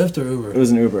 Was it Lyft or Uber? It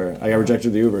was an Uber. I got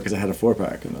rejected the Uber because I had a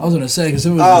 4-pack. I was gonna say because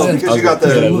it was. Oh, Lyft. because you got You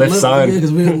got a the. Lyft sign. Yeah,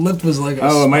 because Lyft was like.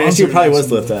 Oh, my issue sponsor probably or was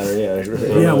something. Lyft at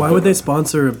her. Yeah, why would they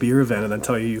sponsor a beer event and then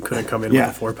tell you couldn't come in Yeah.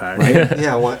 with a 4-pack? Right?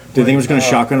 Yeah, what? Do you think I was going to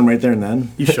shotgun him right there and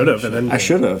then? You should have. And then I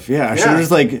should have. Yeah, I should Yeah. have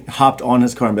just like hopped on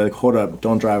his car and be like, "Hold up,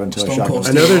 don't drive until I Stone shotgun." Cold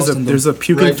I know Steve there's a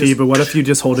puking Right, fee, just- but what if you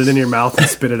just hold it in your mouth and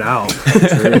spit it out?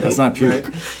 That's not puke.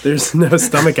 Right. There's no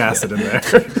stomach acid in there.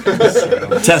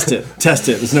 Test it. Test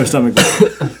it. There's no stomach.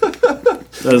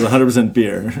 That is 100%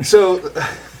 beer. So,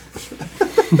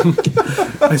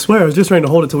 I swear, I was just trying to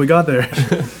hold it till we got there.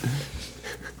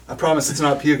 I promise it's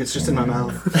not puke. It's just in my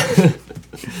mouth.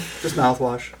 Just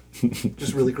mouthwash.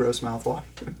 Just really gross mouthwash.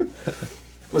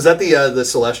 Was that the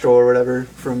Celestial or whatever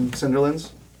from Cinderlands?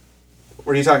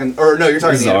 Or are you talking? Or no, you're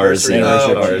talking This the is ours,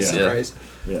 anniversary. yeah. Oh, Ours, Jesus yeah. Christ.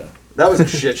 Yeah, That was a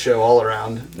shit show all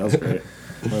around. that was great.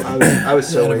 I was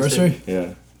so Anniversary. wasted.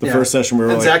 Yeah, the Yeah. first session we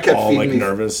were And like Zach kept all feeding like me-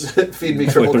 nervous, Feed me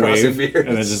like triple the crossing wave, beers.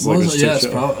 and it's just like a Was it? shit Yes,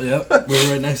 show. probably. Yep. We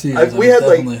were right next to you. I, guys. we had I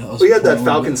was that pouring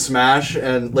Falcon one. Smash,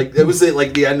 and like it was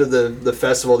the end of the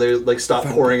festival. They like stopped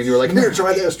pouring, and you were like, "Here,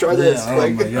 try this, try this." Yeah, oh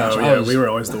like, my gosh. Oh I yeah, was- we were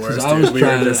always the worst. 'cause I was Dude. We were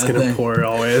trying to, just I gonna think- pour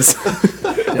always.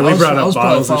 Yeah, And we brought up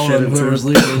bottles of shit into whoever's it.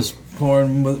 lead was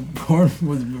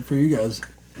pouring for you guys.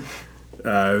 It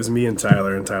was me and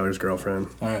Tyler and Tyler's girlfriend.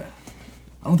 All right.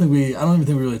 I don't even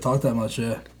think we really talked that much.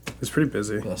 Yeah. It was pretty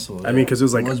busy. Festival, I mean, yeah. because it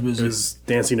was like It was busy. it was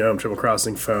Dancing Gnome, Triple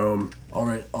Crossing, Foam, All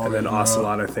right. and then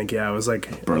Ocelot. I think it was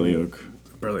like Barley Oak.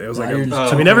 Burley. It was Nah, like you're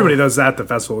just everybody does that at the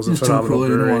festival. It was a It's too phenomenal cool.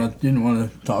 You brewery. didn't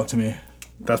want to talk to me.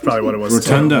 That's probably what it was.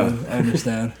 Rotunda. I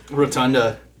understand.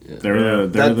 Rotunda. They're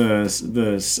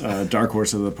the dark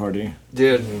horse of the party.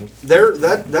 Dude,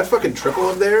 that fucking triple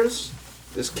of theirs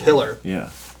is killer. Yeah.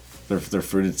 Their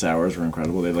fruited sours were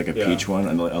incredible. They had like a peach one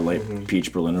and a light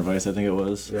peach Berliner Weiss, I think it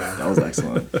was. Yeah. That was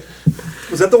excellent.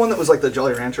 Was that the one that was like the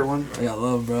Jolly Rancher one? I got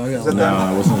love, bro. I got that love.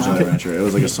 No, it wasn't a Jolly Rancher. It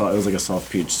was like a soft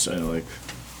peach. Like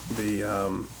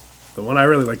The one I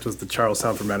really liked was the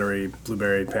Charlestown Fermentery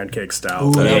Blueberry Pancake Stout.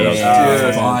 Ooh, that was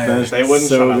Yeah. fire. They wouldn't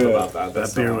So shut up good. about that.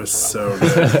 That beer was so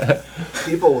good.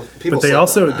 People. But they slept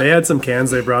also on that. they had some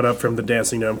cans they brought up from the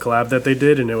Dancing Gnome collab that they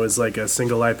did, and it was like a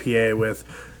single IPA with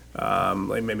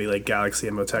like maybe like Galaxy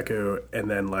and Moteku, and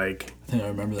then like I think I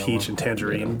remember that peach one. and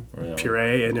tangerine Yeah.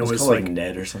 puree, and it was called like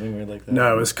Ned or something weird like that.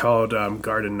 no, it was called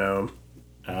Garden Gnome.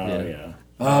 Oh yeah.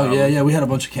 Oh yeah, we had a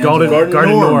bunch of cans. Garden of that.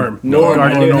 Norm.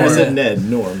 I Norm. said Ned.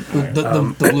 Norm.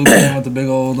 The blue can with the big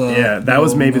old. Yeah, big that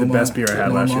was old maybe the gnome best on beer I it. had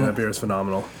Gnome last year. on That it. beer was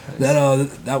phenomenal. That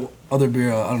other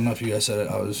beer, I don't know if you guys said it.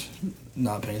 I was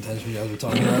not paying attention when you guys were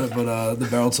talking about it, but the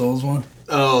Barrel Souls one.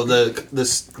 Oh, the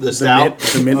stout.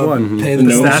 The mint one. Pay the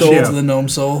Gnome soul Soul. to the Gnome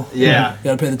Soul. Yeah. You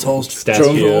gotta pay the tolls.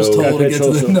 Stachio. Trolls toll Gotta to pay get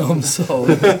to the Trolls Gnome Soul.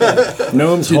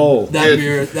 Gnome's Hole.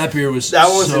 That beer was That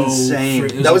was so insane.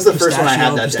 it That was like the first one I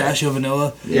had pistachio- that day. Pistachio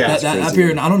vanilla. Yeah, that, it's that crazy.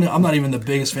 beer, and I'm not even the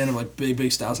biggest fan of like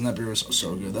big stouts, and that beer was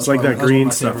so good. That's It's like probably- that that's one of green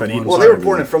my stuff favorite at Eaton ones. Well, they were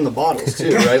pouring it from the bottles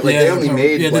too, right? Like Yeah, they only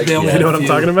made yeah, like they only You had know a what I'm few.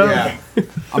 talking about?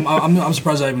 yeah. I'm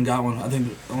surprised I even got one. I think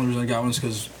the only reason I got one is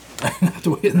because I have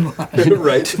to wait in line.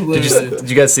 Right. Literally. Did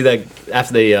you guys see that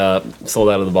after they sold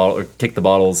out of the bottle or kicked the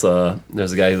bottles?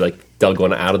 There's a guy who like dug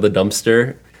one out of the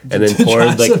dumpster and then poured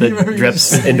like Johnson, the remember you drips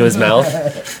saying into his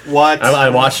mouth. What? I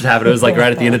watched it happen. It was like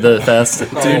right at the end of the fest. Dude,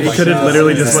 Oh you my could have God.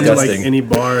 literally just went to like Disgusting. any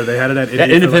bar. They had it at Yeah,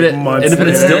 Independent Independent for, like,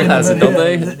 months. still has it, don't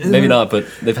they? Yeah. Maybe not, but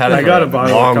they've had it I for got a a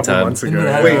bottle a long couple time. months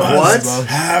ago. Wait, what?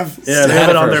 Yeah, they Had have it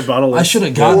it on for- their bottle. I should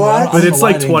have gotten one. I But don't it's know why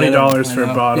I like didn't get it. $20 for I a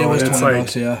know. bottle. Yeah, it was and it's $20,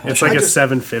 like yeah. it's like a just-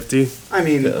 $7.50. I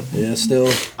mean, Yeah,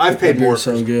 still. I've paid that more beer's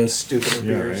for so good. stupider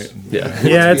beers. Yeah.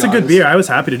 Yeah, it's a good honest. beer. I was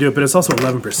happy to do it, but it's also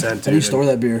 11%. How do you store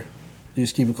that beer? You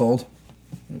just keep it cold?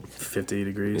 50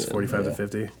 degrees, 45 to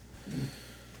 50.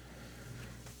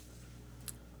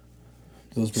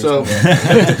 Those beers So-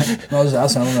 no, I was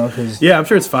asking. I don't know because Yeah, I'm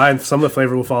sure it's fine. Some of the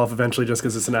flavor will fall off eventually just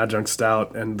because it's an adjunct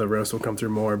stout and the roast will come through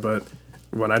more. But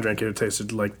when I drank it, it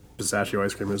tasted like pistachio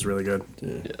ice cream. It was really good.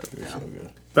 so good.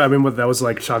 But I mean, that was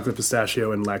like chocolate,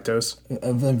 pistachio, and lactose.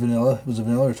 And then vanilla. Was it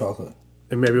vanilla or chocolate?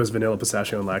 And maybe it was vanilla,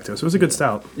 pistachio, and lactose. It was a good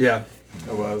stout. Yeah.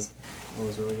 It was. It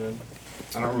was really good.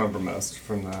 I don't remember most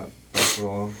from that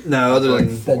festival. No, other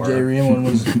than That J. Ream one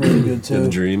was really good too. The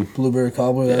Dream. Blueberry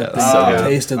cobbler. That Yeah, that's so thing good.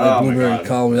 tasted like Oh my blueberry God.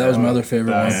 cobbler. That was my other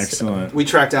favorite one. Excellent. we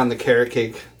tracked down the carrot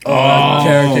cake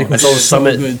Carrot cake I was saw so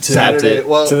Summit good too. tapped Saturday. it.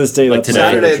 Well, To this day, Like that's my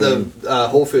Saturday favorite the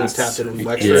Whole Foods tapped it in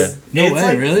Wexford. Yeah. No It's way,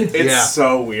 like- really? It's Yeah.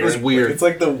 so weird. It was weird. Like, it's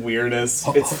like the weirdest.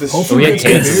 It's the Hopefully We had It's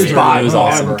cans. good. It was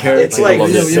awesome. It's like I love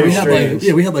Yeah, it. we so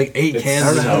had we had like 8 cans.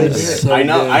 so of that. It was good. so I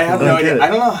know. good. I have no I don't get idea. it. I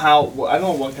don't know how. I don't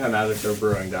know what kind of magic they're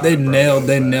brewing down. They at nailed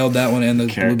Brewing, but- nailed that one and the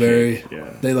Carrot blueberry. cake, yeah.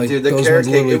 They like Dude, the those carrot ones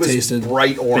cake, literally it was tasted.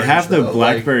 bright orange. They have the though,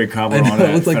 blackberry cobbler I know, on it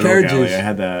it. looked like Federal carrot Galley. juice. I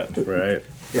had that. Right.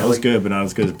 That was good, but not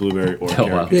as good as blueberry or Oh, carrot.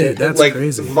 wow. Yeah, that's like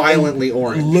crazy. violently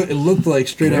orange. It looked like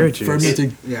straight Carrot up juice.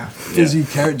 fermented Yeah. fizzy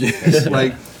carrot juice.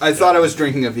 Like I thought I was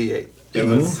drinking a V8. It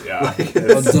was. Yeah. A I felt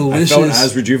as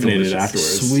delicious. rejuvenated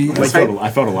afterwards. Sweet. I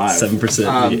felt alive.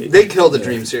 7%. They killed the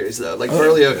Dream series though. Like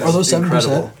Burley Oak Are those is 7%?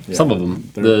 incredible. Some of them.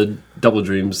 The Double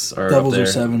Dreams are Doubles up there. are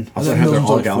 7. Also, I I had think their those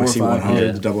All ones are like 4 or Galaxy 5.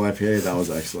 100 Yeah. double IPA. That was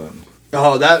excellent.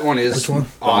 Oh, that one is Which one? The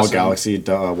All awesome. Galaxy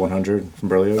 100 from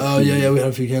Burley Oak. Oh yeah, we had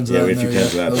a few cans of Yeah, that. we had a in few there,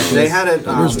 cans of that. was That They good. had it.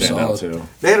 That was Those stand were out solid. too.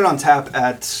 They had it on tap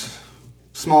at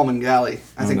Smallman Galley.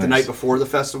 I think the nice. night before the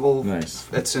festival Nice.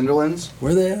 at Cinderlands.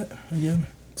 Where they at again?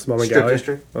 Smallman Strip Galley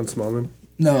District. on Smallman.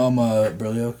 No, I'm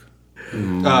Burley Oak.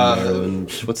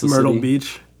 Maryland. What's the Myrtle city?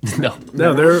 Beach. No.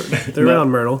 No, they're around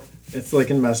Myrtle. It's like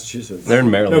in Massachusetts. They're in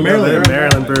Maryland. No, Maryland. They're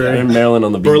Maryland They're Brewery. in Maryland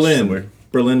on the beach somewhere. Berlin.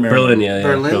 Berlin, Maryland. Berlin, yeah.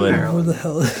 Berlin, Where Maryland. the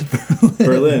hell is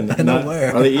Berlin. I know Not,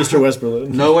 where. Are they East or West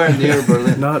Berlin? Nowhere near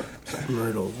Berlin. Not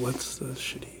Myrtle. What's the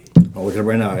shitty? I'll look it up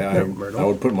right now. Myrtle? I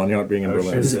would put money on it being in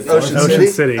Berlin. Ocean Ocean City.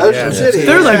 City, Ocean yeah. City.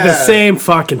 They're like the yeah. same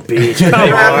fucking beach. Come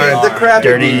Crappy- on. the crappy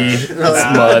Dirty. beach. It's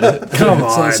mud. Come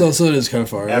on. So it is kind of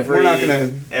far, right? Every, We're not gonna-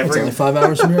 It's every only 5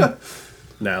 hours from here.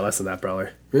 No, less than that probably.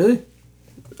 Really?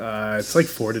 It's like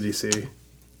 4 to DC.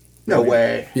 No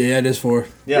way. Yeah, it is 4.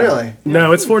 yeah. Really?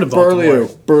 No, it's 4 to Burley Baltimore.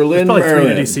 Oak. Berlin, It's probably 3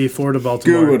 Maryland. to DC, 4 to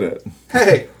Baltimore. Googled it.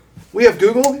 Hey, we have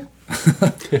Google.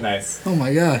 Nice. Oh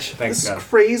my gosh. Thanks, This is guys.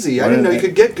 crazy. I Why didn't know you didn't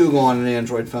could get Google on an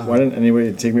Android phone. Why didn't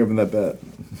anybody take me up on that bet?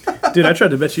 Dude, I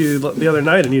tried to bet you the other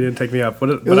night and you didn't take me up.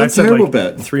 But was I a said terrible like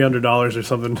bet. $300 or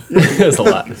something. That's a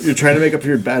lot. You're trying to make up for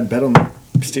your bad bet on the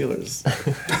Steelers.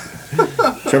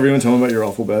 Trevor, you want to tell me about your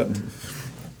awful bet?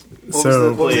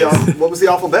 What was the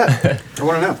awful bet? I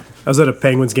want to know. I was at a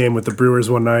Penguins game with the Brewers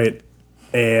one night,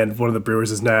 and one of the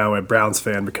Brewers is now a Browns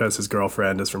fan because his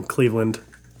girlfriend is from Cleveland.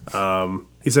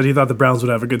 He said he thought the Browns would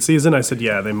have a good season. I said,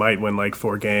 yeah, they might win like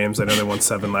 4 games. I know they won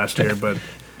 7 last year, but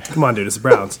come on, dude, it's the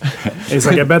Browns. And he's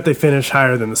like, I bet they finish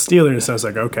higher than the Steelers. So I was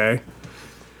like, okay.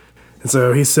 And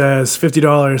so he says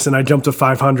 $50, and I jump to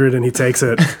 $500, and he takes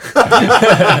it.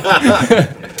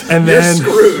 And then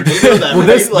Screwed. You know that,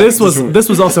 right? this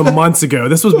was also months ago.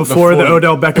 This was before the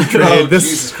Odell Beckham trade.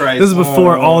 Jesus Christ. This is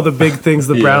before all the big things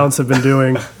the Browns have been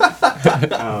doing.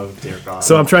 Oh dear God.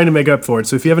 So I'm trying to make up for it.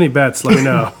 So if you have any bets, let me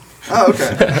know. Oh,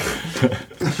 okay.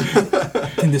 I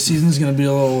think the season's going to be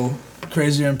a little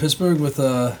crazier in Pittsburgh with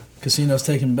casinos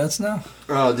taking bets now.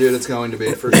 Oh, dude, it's going to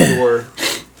be for sure.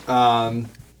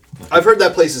 I've heard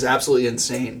that place is absolutely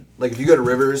insane. Like if you go to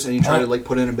Rivers and you try to like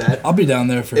put in a bet, I'll be down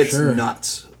there for it's sure.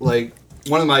 nuts. Like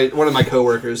one of my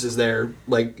coworkers is there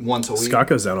like once a week. Scott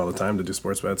goes down all the time to do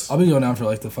sports bets. I'll be going down for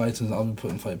like the fights, and I'll be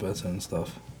putting fight bets in and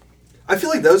stuff. I feel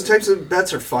like those types of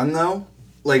bets are fun though.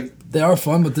 Like They are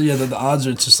fun, but the odds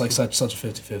are just like such a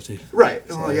 50-50. right.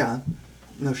 Well, yeah.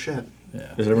 No shit.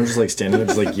 Yeah. Is everyone just like standing there,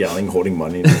 just like yelling, holding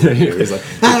money? He's like,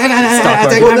 Well,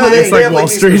 no, It's like have, Wall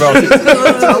these Street. promotions, and you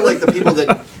can tell like the people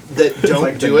that don't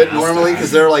like do the it normally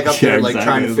because they're like up there like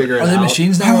trying to figure it Are they out.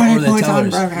 machines now or are they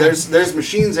tellers? There's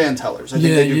machines and tellers. I think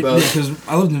Yeah, they do both. because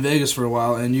I lived in Vegas for a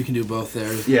while, and you can do both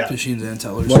there. Yeah. Machines and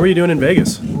tellers. What were you doing in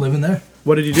Vegas? Living there.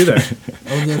 What did you do there?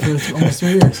 I lived there for almost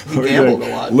 3 years. He gambled a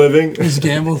lot. living, Just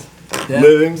gambled. Yeah.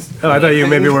 living. Oh, I thought you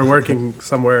maybe were working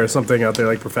somewhere or something out there,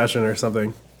 like profession or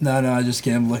something. No, I just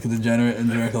gambled like a degenerate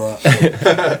and drank a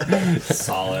lot.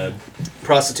 Solid.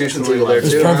 Prostitution's legal there It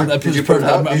was too. perfect. Huh? I Did you put it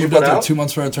out? I Did you moved put out it there out? 2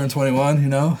 months before I turned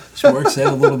 21, Just worked, saved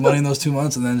a little money in those 2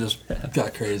 months, and then just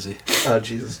got crazy. Oh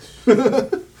Jesus.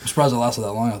 I'm surprised it lasted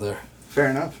that long out there. Fair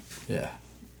enough. Yeah.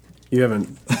 You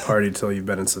haven't partied till you've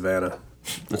been in Savannah.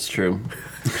 That's true.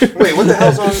 Wait, what the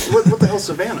hell's on? What the hell's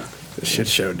Savannah? A shit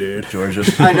show, dude. Georgia.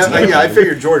 I know. Yeah, I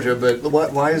figured Georgia, but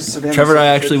why is Savannah? Trevor and I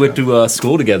such a actually shit went show? to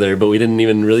school together, but we didn't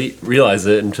even really realize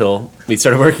it until we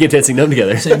started working at Dancing Gnome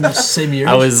together. Same year?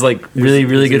 I was like really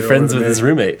good zero friends older with than his me.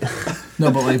 roommate. No,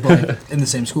 but like in the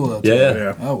same school though. too. Yeah.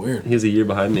 Yeah. Oh, weird. He was a year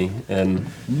behind me, and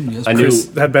You guys I knew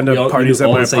Chris had been to we all- we parties knew at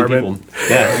all my the same apartment. people.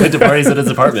 Yeah, went to parties at his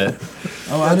apartment.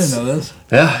 Oh, I didn't know this.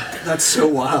 Yeah, That's so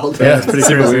wild. yeah, it's pretty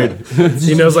super crazy. weird.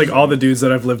 He knows like all the dudes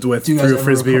that I've lived with Do you guys through ever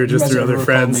Frisbee recall- or just you guys through ever other recall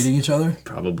friends. meeting each other?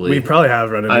 Probably. We probably have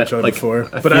run into each other like, before.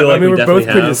 I But feel like we we're both definitely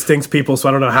pretty have. distinct people, so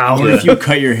I don't know how. Or if you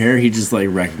cut your hair, he just like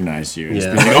recognized you. Just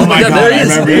Yeah. be like, oh my Yeah, god, there he I is.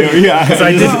 remember you. Yeah.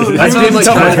 I didn't like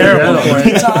cut my cutting hair it at down.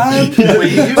 one point.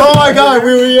 Wait, you Oh my god,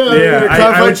 we were Yeah,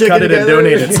 I would cut it and together.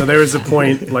 donate it. So there was a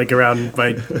point like around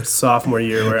my sophomore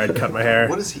year where I'd cut my hair.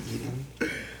 What is he eating?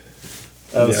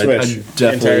 Oh, Yeah, switch. I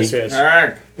definitely- Switch.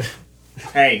 Arrgh.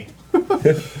 Hey.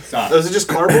 Stop. Oh, is it just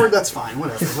cardboard? That's fine.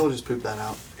 Whatever. He'll just poop that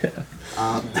out.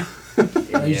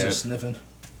 He's just sniffing.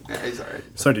 Yeah, he's all right.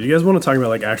 So, did you guys want to talk about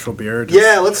like actual beer? Or just-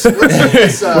 Yeah, let's do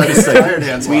this Iron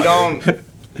Hands We lager.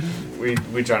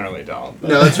 don't. We generally don't.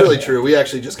 No, that's really true. We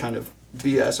actually just kind of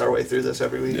BS our way through this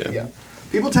every week. Yeah.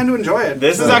 People tend to enjoy it.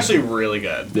 This is actually really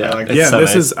good. Yeah. I like It's Yeah, so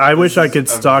this nice. is. I wish I could a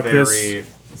stock this. very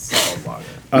solid lager.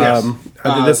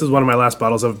 Yes. This is one of my last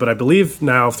bottles of, but I believe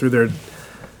now through their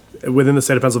within the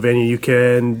state of Pennsylvania, you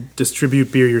can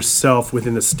distribute beer yourself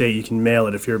within the state. You can mail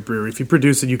it if you're a brewery. If you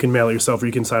produce it, you can mail it yourself, or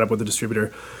you can sign up with a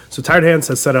distributor. So Tired Hands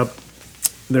has set up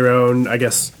their own, I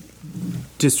guess,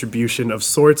 distribution of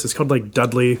sorts. It's called like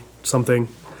Dudley something.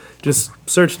 Just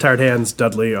search Tired Hands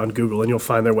Dudley on Google, and you'll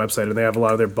find their website, and they have a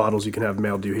lot of their bottles you can have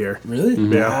mailed to you here. Really?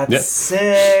 Yeah. That's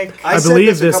sick. I said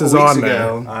believe a this couple is weeks on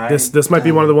ago. there. This might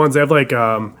be one of the ones they have like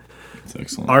It's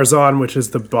excellent. Arzon, which is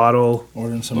the bottle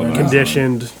Ordering some right now.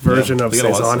 conditioned version of we got a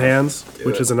lot of Saison stuff. Hands,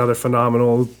 which is another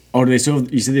phenomenal. Oh, do they still?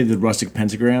 You said they did rustic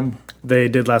pentagram. They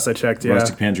did last I checked. Yeah,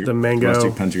 Rustic pentagram. the mango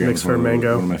Rustic pentagram mixed was one for of the-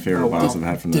 mango. One of my favorite bottles I've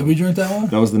had from them. Did we drink that one?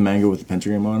 That was the mango with the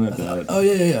pentagram on it. Oh,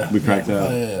 yeah. We cracked that.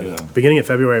 Oh, yeah. Beginning of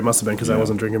February, it must have been because I Yeah.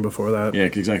 wasn't drinking before that. Yeah,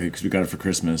 exactly. Because we got it for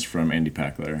Christmas from Andy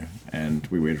Packler, and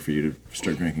we waited for you to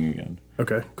start drinking again.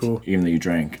 Okay, cool. Even though you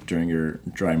drank during your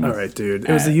dry month. All right, dude.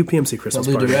 It was the UPMC Christmas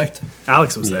Double party. direct.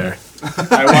 Alex was there.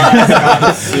 I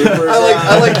got super.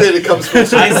 I like that it comes full I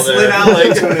circle slid there. out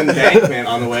like to an embankment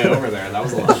on the way over there. That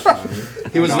was a lot of fun.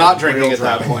 He was I not got drinking real at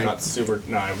that drunk. point. Not super.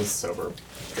 No, I was sober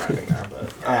driving there,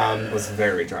 but was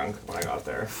very drunk when I got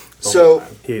there. the So- whole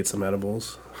time. He ate some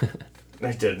edibles.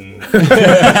 I didn't.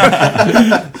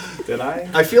 Did I?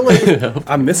 I feel like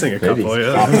I'm missing a couple.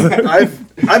 Yeah.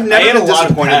 I've never ate a been lot of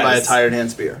disappointed by a Pez. Tired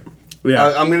Hands beer.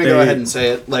 Yeah. I'm going to go ahead and say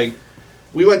it. Like,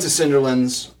 we went to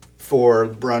Cinderlands for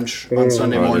brunch on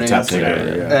Sunday morning,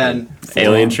 and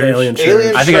Alien Church. Alien Church.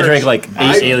 Alien I think I drank Church, like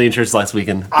 8 Alien Church last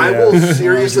weekend. I will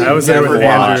seriously I was there never with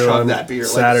want Andrew to chug on that beer.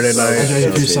 Saturday like, night. I drank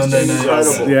it through Sunday night.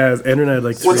 Incredible. Yeah, Andrew and I had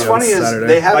like 3 What's on funny is Saturday.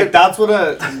 they have Like it. that's what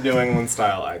a New England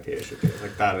style IPA should be.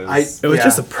 Like that is. It was Yeah,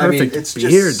 just a I mean, perfect it's just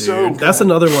beer, dude. so That's good.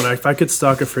 another one. If I could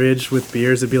stock a fridge with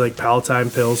beers, it'd be like Palatine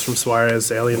Pills from Suarez,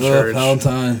 Alien Church.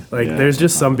 Palatine. Like, there's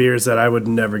just some beers that I would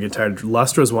never get tired of.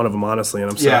 Lustra's one of them, honestly,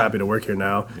 and I'm so Yeah. happy to work here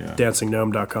now. Yeah.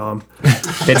 DancingGnome.com.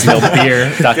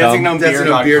 DancingGnomeBeer.com.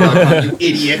 DancingGnomeBeer.com. You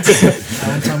idiot.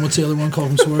 Palatine. What's the other one called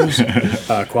from Suarez?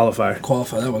 Qualify.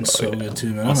 Qualify. That one's so good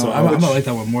too, man. Also, I might like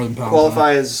that one more than Palatine.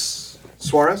 Qualify as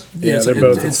Suarez? Yeah, it's they're like-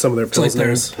 both it's- some of their It's like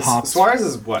their pilsners. hop, Suarez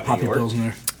is what? New hoppy York?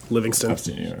 pilsner. Livingston.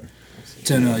 Upstate New York. It's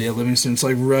in Livingston. It's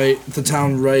like the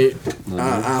town right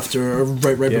after, or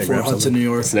right Yeah, before grab Hudson, something. New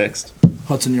York. What's next?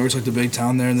 Hudson, New York's like the big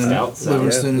town there, and then Stout.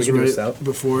 Livingston Yeah, we is can do a right stout.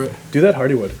 before it. Do that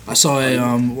Hardywood. I saw a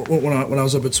when I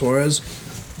was up at Suarez.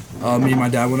 Me and my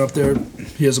dad went up there.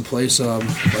 He has a place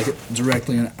like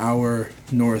directly an hour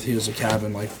north. He has a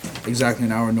cabin like exactly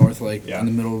an hour north, like in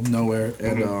the middle of nowhere.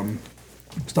 And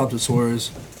stopped at Suarez.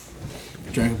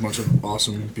 Drank a bunch of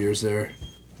awesome beers there.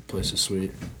 Place is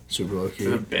sweet, super low key.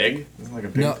 Is it big? Is it like a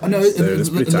big? No, It's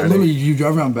pretty tiny. literally you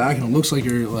drive around back and it looks like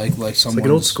you're like someone's like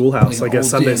an old schoolhouse, like a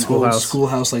Sunday schoolhouse.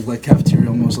 Schoolhouse, like cafeteria,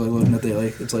 almost like looking at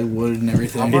it's like wood and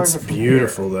everything. It's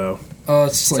beautiful, though.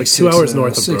 It's like like 2 hours 6,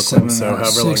 north of 6, Brooklyn, 7 so hours,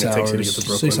 however long 6 it takes you to hours, get to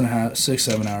Brooklyn.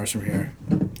 7 hours from here.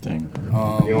 Dang.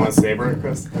 You want to savor it,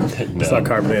 Chris? It's not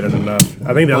carbonated enough.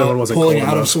 I think the other one wasn't Pulling cold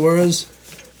out enough. of Suarez,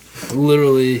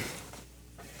 literally,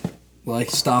 like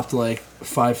stopped like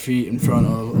 5 feet in front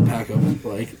of a pack of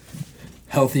like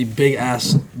healthy, big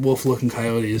ass wolf looking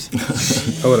coyotes.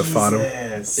 I would have fought him.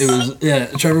 It was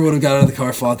Trevor would have got out of the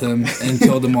car, fought them, and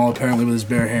killed them all apparently with his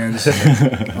bare hands.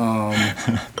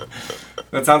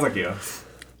 That sounds like you.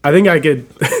 I think I could.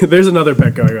 There's another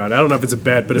bet going on. I don't know if it's a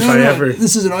bet, but if I ever.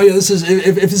 This isn't. Oh yeah, this is.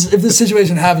 If this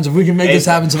situation happens, if we can make this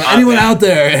happen to anyone out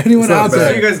there, anyone not out bad. What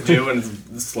there. do you guys do when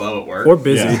it's slow at work? Or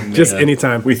busy, Yeah. just Yeah.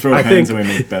 anytime. We throw I hands think and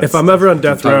we make bets. if I'm ever on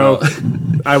death row,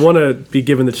 Time I want to be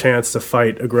given the chance to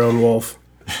fight a grown wolf.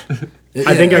 I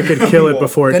Yeah. think I could kill it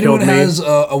before If it killed anyone me. has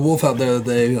a wolf out there that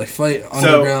they like fight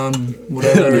underground,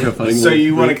 whatever, So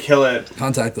you want to kill it,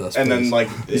 contact us. and then please. like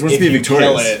wants if to be you victorious.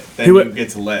 kill it, then He would- you get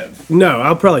to live. No,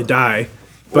 I'll probably die.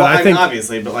 But Well, I think,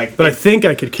 obviously, but like, but I think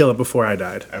I could kill it before I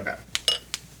died. okay.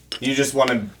 You just want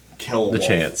to kill a The wolf.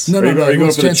 chance. no, Are you going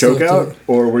it's for the chance to- choke out?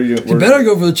 Or what are you doing? You better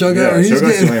go for the choke out, or Yeah, he's choke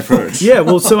out's the getting. only approach. Yeah,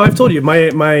 well, so I've told you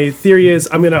my theory is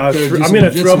I'm gonna do some I'm gonna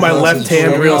jiu-jitsu throw my classes, left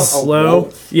hand choke real out a slow.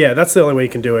 wolf. Yeah, that's the only way you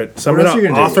can do it. So I'm What else are you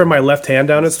gonna gonna do? offer my left hand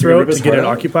down its You're gonna throat rip to its get it heart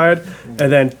out? occupied,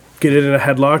 and then get it in a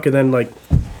headlock, and then like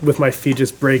with my feet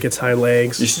just break its hind You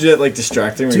legs. should do that like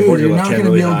distracting where you Dude, hold your you're left not hand gonna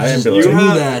really be able high to and just be You like, do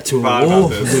have that to a thought about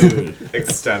wolf, this dude.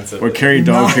 extensively. or carry You're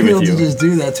dog not food able with to you. just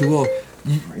do that to a wolf.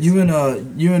 You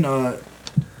and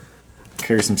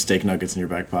Carry some steak nuggets in your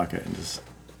back pocket and just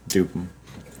dupe them.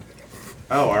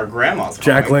 Oh, our grandma's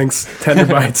Jack calling. Links, Tender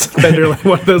Bites, Tender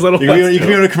one of those little. You can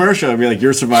be on a commercial and be like,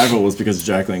 your survival was because of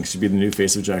Jack Links. Should be the new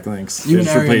face of Jack Links. You Just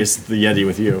and Arian- replace the Yeti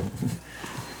with you.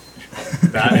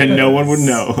 That And no one would is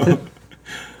know.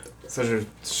 Such a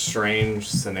strange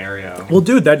scenario. Well,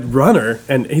 dude, that runner,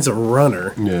 and he's a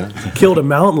runner, Yeah. killed a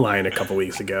mountain lion a couple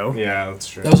weeks ago. Yeah, that's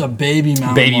true. that was a baby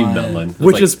mountain Baby lion. mountain lion. It was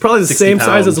Which like is probably the 60 same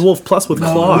size as a pounds. wolf, plus with No,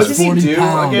 What claws. did he 40 do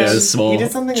pounds. again? Yeah, it's small. He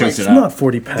did something Choked like it out. Not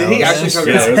 40 pounds. Did he actually choke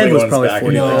it His out? head was probably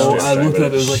 40 No, pounds. I looked it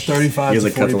up. It was like 35 He has to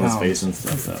like cuts 40 on his pounds. face and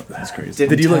stuff. So that's crazy. Did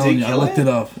Did he you look? Telling you, I kill looked it? it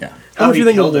up. Yeah. How much do you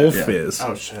think a killed it? wolf Yeah. is?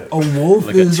 Oh shit. A wolf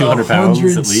Like a is 200 pounds at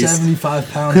least.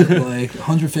 175 pounds, like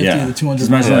 150 Yeah. to 200 Just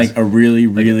imagine pounds. like a really,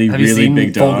 really, Have you really seen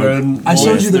big dog. full-grown I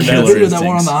showed you the with video killer of that one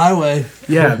on instincts. the highway.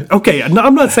 Yeah. Okay. No,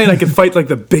 I'm not saying I could fight like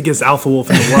the biggest alpha wolf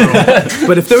in the world,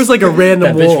 but if there was like a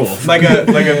random That bitch wolf, wolf. Like a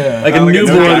Like a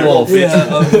newborn wolf. Yeah,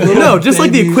 a little no, just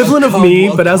like the baby, equivalent of Oh, cub- me,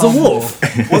 but as a cub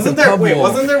wolf. Wasn't there? Wait,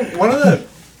 wolf. wasn't there one of the?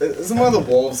 Isn't one of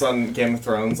the wolves on Game of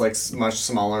Thrones like much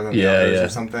smaller than the Yeah, others yeah. or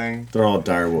something? They're all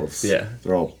dire wolves. Yeah.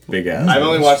 They're all big ass. I've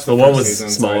only watched the The one first was season,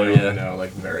 smaller, so I yeah. only know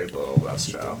like very little about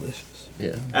the show.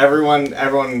 Yeah.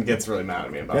 Everyone gets really mad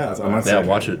at me about Yeah, that. I'm not Yeah, saying-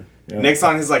 watch it. Nick's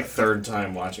on his like third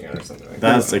time watching it or something. Like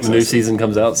that. That's The new excessive. season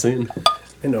comes out soon.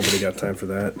 Ain't nobody got time for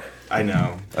that. I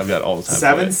know. I've got all the time.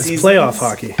 7 for it. seasons. Playoff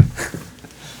hockey.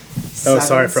 Oh, 7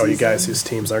 sorry for all you seasons? guys whose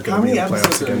teams aren't How going to be many in the playoffs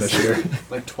episodes again are this there? year.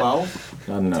 Like 12?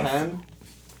 Not enough. 10?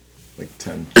 Like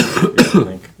 10. Yeah, I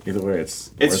think. Either way,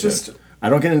 it's It's worth just. it. I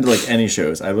don't get into like any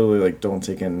shows. I literally like don't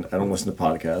listen to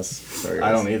podcasts. Sorry, guys.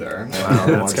 I don't either. I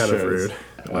don't That's watch kind of shows. rude.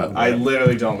 I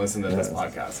literally don't listen to this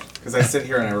podcast because I sit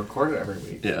here and I record it every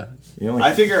week. Yeah. You don't, I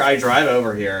like, figure I drive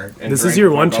over here. And This drink is your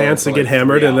with my one brother chance for, to get like,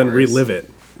 hammered 3 and then hours. relive it.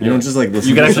 you don't just like listen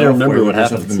You to can actually yourself remember or what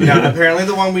yourself happens. in the Yeah, mirror. apparently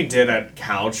the one we did at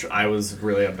Couch, I was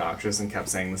really obnoxious and kept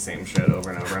saying the same shit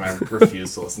over and over, and I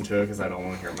refused to listen to it because I don't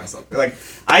want to hear myself. Like,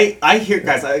 I hear,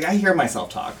 guys, I hear myself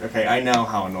talk, okay? I know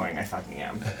how annoying I fucking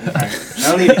am, okay? I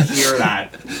don't need to hear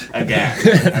that again,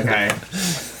 okay?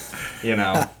 You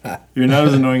know, You're not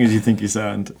as annoying as you think you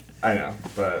sound. I know,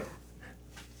 but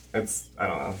I don't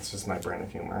know, it's just my brand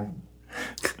of humor.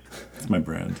 It's my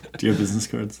brand. Do you have business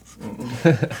cards?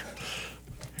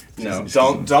 No,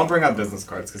 don't bring up business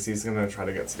cards because he's gonna try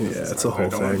to get some business it's cards. a whole I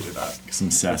don't want thing. to do that. Some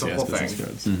sassy It's a ass whole business thing.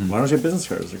 cards. Why don't you have business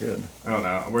cards? They're good. I don't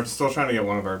know. We're still trying to get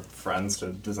one of our friends to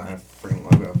design a freaking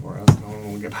logo for us. No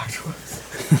one will get back to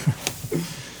us.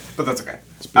 But that's okay.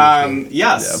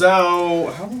 Yeah,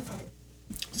 so...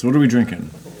 So what are we drinking?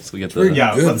 So we get the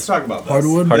Yeah, Good. let's talk about this.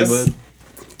 Hardwood. This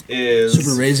is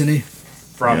Super raisiny.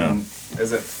 from... Yeah.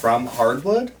 Is it from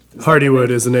Hardwood? Hardywood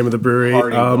is the name of the brewery.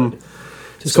 Hardywood.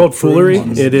 It's called Foolery.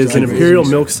 ones. It is an Raisins. Imperial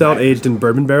Milk Stout aged in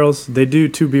bourbon barrels. They do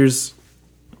 2 beers.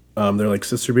 They're like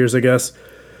sister beers, I guess.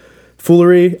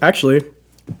 Foolery, actually,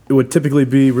 it would typically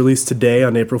be released today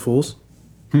on April Fool's.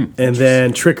 And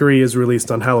then Trickery is released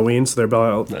on Halloween, so they're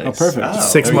about Nice. Perfect.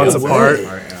 6 months way. apart.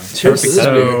 Alright, yeah. Cheers to this beer.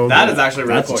 So, That is actually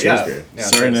really That's cool. a cheers Yeah. beer. Yeah,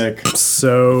 Sorry, cheers. Nick.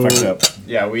 so Fucked up.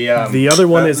 Yeah, we... the other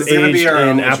one is this gonna be aged our in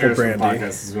only apple cheers for the brandy.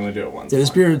 podcast, is we only do it once. Yeah, this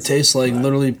beer tastes like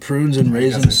literally prunes and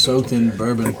raisins soaked in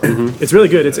bourbon. It's really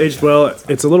good. It's aged well.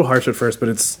 It's a little harsh at first, but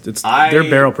it's their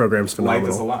barrel program's I like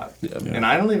this a phenomenal. lot. And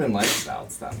I don't even like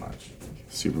stouts that much.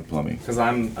 Super plummy. Because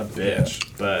I'm a bitch,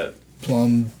 but...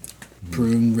 Plum,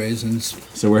 prune, raisins.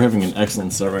 So we're having an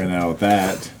excellent start right now with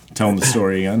that. Tell them the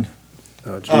story again.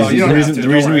 Oh, geez. Oh, you don't the have reason, to, the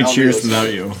don't reason worry, we I'll do cheers this.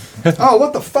 without you. Oh,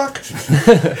 what the fuck?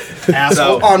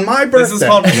 Asshole. On my birthday. This is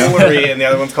called Foolery, and the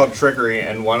other one's called Trickery,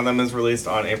 and one of them is released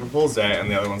on April Fool's Day, and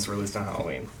the other one's released on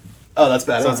Halloween. Oh, that's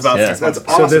bad. So it's about Yeah. 6 months. That's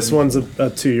awesome. So this one's a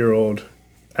 2-year-old.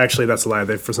 Actually, that's a lie.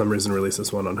 They for some reason released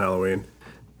this one on Halloween.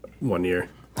 1 year.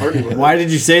 Why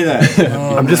did you say that?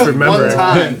 I'm just remembering. One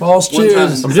time. False One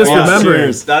cheers. I'm just Yeah, remembering.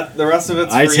 cheers. That the rest of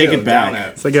it's I for take you, it back. down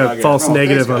It's like a false Oh,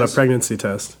 negative thanks, on a guys. pregnancy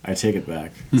test. I take it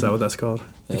back. Is that what that's called?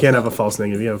 You can't have a false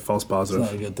negative. You have a false It's not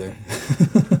positive. good there.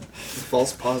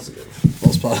 False positive.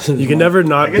 False positive. You can never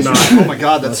not. Oh my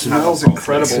god, that smells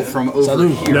incredible from over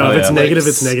Salud. here. No, Oh, if it's yeah. negative,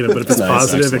 it's negative. But if it's Nice,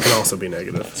 positive, excellent. it can also be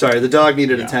negative. Sorry, the dog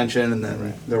needed attention, and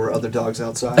then there were other dogs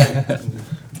outside. And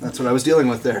that's what I was dealing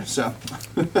with there. So,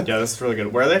 Yeah, this is really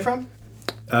good. Where are they from?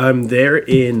 They're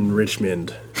in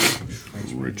Richmond.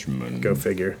 Richmond. Go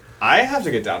figure. I have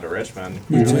to get down to Richmond.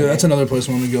 Me too. That's another place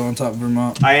I want to go on top of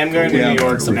Vermont. I am going to New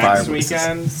York Some next fireplaces.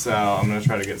 weekend, so I'm going to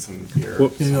try to get some beer.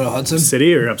 Whoop. You go to Hudson?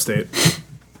 City or upstate?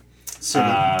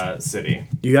 City.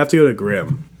 You have to go to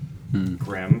Grimm.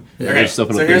 Grim. Yeah, Okay, just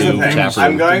opened so up here's a the new thing. chapter.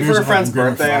 I'm going Beers for a are friend's fucking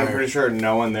Grim birthday, and I'm fire. pretty sure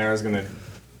no one there is going to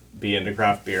be into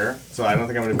craft beer, so I don't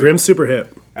think I'm going to be... Grimm's super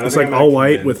hip. I don't It's think like I'm all gonna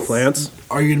white with convince- plants.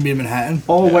 Are you going to be in Manhattan?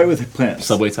 All white with plants.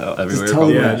 Subway tile everywhere. tell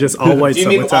probably. them Yeah, just all white Do you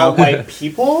subway mean tile. all white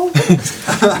people?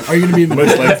 Are you going to be in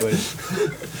Most Manhattan?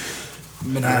 likely.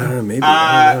 Manhattan. Maybe.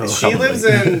 I don't know. She lives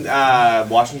in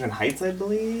Washington Heights, I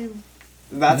believe.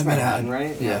 That's Manhattan,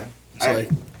 right? Yeah. It's I- like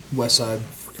West Side,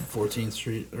 14th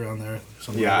Street, around there.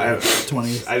 Something Yeah, like that.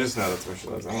 20th. I just know that's where she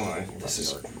lives. I don't know anything about New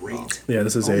York. great. Yeah,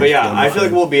 this is a. But yeah, I feel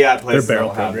like we'll be at places Their barrel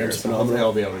that will have beer, program's so hopefully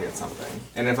I'll be able to get something.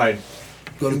 And if I...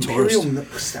 Go to Imperial Tourist.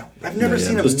 Milk Stout. I've never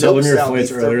seen a Just milk tell them your stout flight's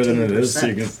be earlier than it is, so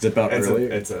you 13%. can dip out It's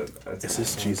early. This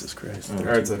is Jesus Christ.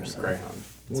 Or it's a Greyhound.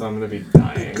 So I'm going to be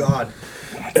dying. God.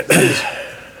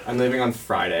 I'm leaving on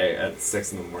Friday at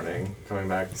 6 in the morning, coming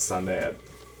back Sunday at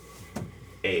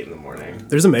 8 in the morning.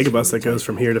 There's a megabus that goes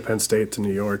from here to Penn State to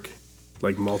New York,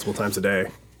 like multiple times a day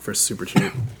for super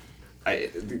cheap.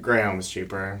 The Greyhound was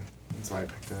cheaper. That's why I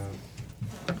picked it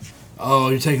up. Oh,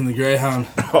 you're taking the Greyhound.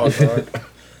 Oh god.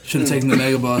 Should have taken the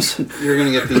Megabus. You're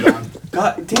going to get beat on.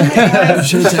 God damn it!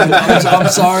 Should have taken. I'm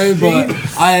sorry, but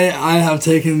I have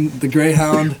taken the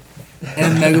Greyhound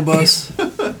and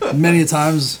Megabus many a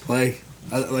times. Like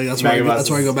that's where Megabus that's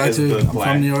where I go back is to. the I'm play.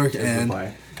 from New York, Is the and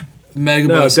play. Megabus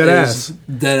No, dead is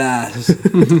dead ass.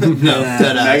 No,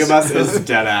 dead ass. Megabus is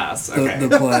dead ass. Okay.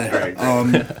 The play. Alright,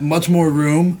 great. Much more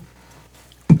room.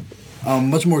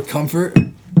 Much more comfort.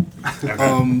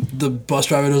 The bus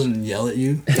driver doesn't yell at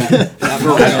you.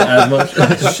 As much.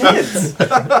 Shit!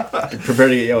 Prepare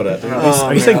to get yelled at, dude.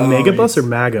 Are you saying megabus or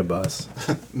magabus?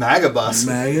 Magabus.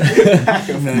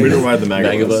 Oh, We Maga. don't ride the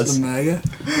Megabus. megabus.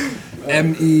 The Maga.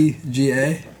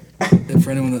 MEGA. And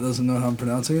for anyone that doesn't know how I'm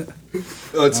pronouncing it,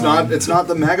 Oh, it's not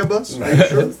the Megabus? Are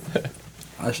you sure?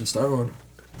 I should start one.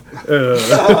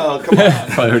 Oh, come on.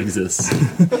 Probably already exists.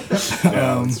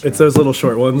 It's those little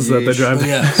short ones that they drive. But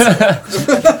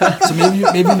yeah. So maybe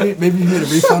you get a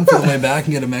refund for the way back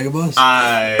and get a megabus.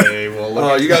 I will look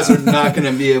Oh, at you guys are not going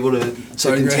to be able to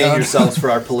Sorry, contain Greyhound. yourselves for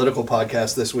our political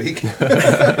podcast this week. We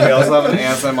also have an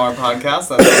ASMR podcast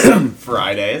that's on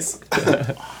Fridays.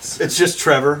 It's just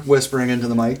Trevor whispering into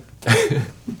the mic.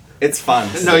 It's fun.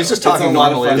 No, he's just It's talking a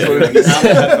lot of normally. fun when you have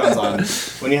the headphones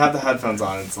on. When you have the headphones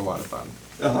on, it's a lot of fun.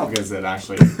 Because you can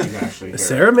actually hear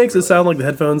Sarah makes it sound like the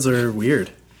headphones are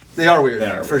weird. They are weird, They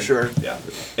are for weird. sure. Yeah.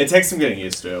 It takes some getting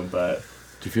used to, but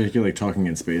Do you feel like you're like talking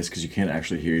in space because you can't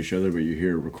actually hear each other, but you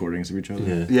hear recordings of each other?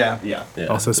 Yeah. Yeah. yeah.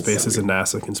 Also, space is a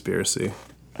NASA conspiracy.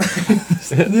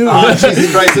 Oh,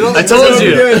 Jesus Christ. I told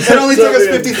you. It only took us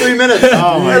 53 minutes.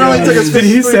 Oh, it only took us 53 Did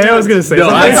he say I was going to say No,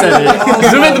 something? I said it.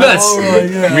 Because we made the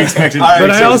best. We expected. All right,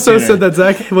 But I also said that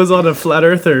Zach was on a Flat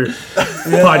Earther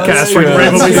podcast true.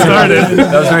 right when we started.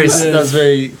 That was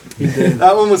very.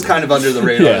 That one was kind of under the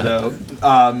radar, Yeah. though.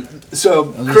 So,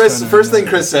 least Chris, trying to first thing remember.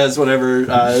 Chris says whenever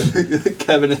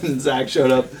Kevin and Zach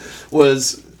showed up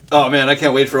was, "Oh man, I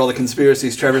can't wait for all the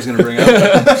conspiracies Trevor's going to bring up."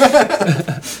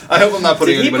 I hope I'm not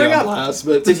putting Did he anybody bring on up- blast,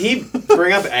 but Did he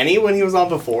bring up any when he was on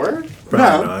before? Probably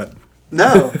No. not.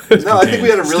 no, I think we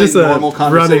had a really Just a normal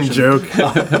running conversation. joke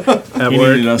at He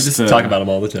work. needed us Just to talk about them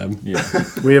all the time. Yeah.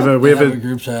 We have a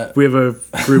group chat. we have a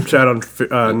group chat on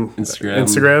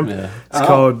Instagram. Yeah. It's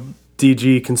called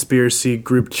DG Conspiracy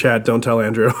Group Chat. Don't tell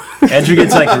Andrew. Andrew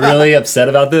gets like really upset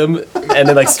about them, and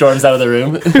then like storms out of the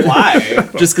room Why?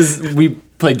 just because we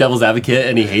play devil's advocate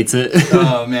and he hates it.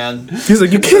 Oh man, He's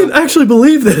like, you can't actually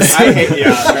believe this. I hate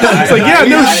It's like, yeah,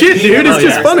 no shit, dude. It's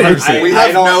just funny. we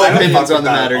have no opinions on the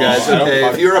matter, guys. Okay,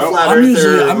 if you're a flat I'm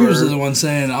earther, usually the one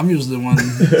saying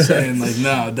like,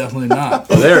 no, definitely not.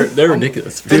 They're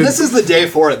ridiculous. And this is the day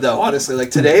for it, though. Honestly,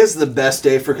 like today is the best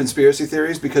day for conspiracy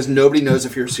theories because nobody knows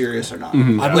if you're serious or not.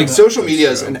 Like social media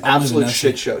is an absolute that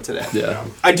shit show today. Yeah.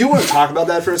 I do want to talk about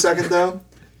that for a second, though,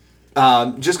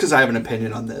 just because I have an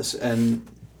opinion on this, and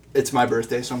it's my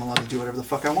birthday, so I'm allowed to do whatever the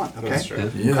fuck I want. Okay, That's true.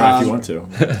 Yeah. If you want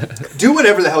to. do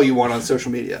whatever the hell you want on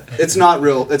social media. It's not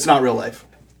real. It's not real life.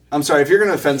 I'm sorry if you're going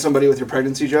to offend somebody with your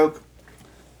pregnancy joke.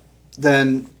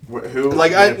 Then Who?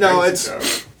 Like, I- no,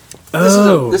 it's-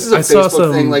 Oh, this is a I saw Facebook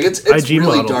some thing. Like it's IG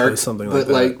really model dark, post something but like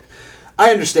that. like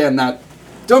I understand that.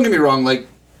 Don't get me wrong. Like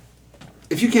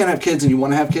if you can't have kids and you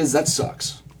want to have kids, that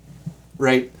sucks,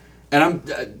 right? And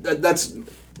that's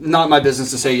not my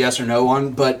business to say yes or no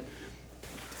on. But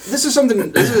this is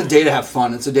something. This is a day to have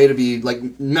fun. It's a day to be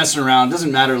like messing around. It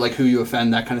doesn't matter like who you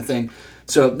offend, that kind of thing.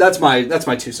 So that's my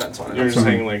 2 cents on it. You're just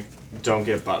saying like, don't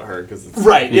get butthurt because it's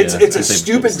Right. It's Yeah, it's a I think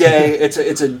stupid it's-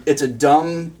 day. It's a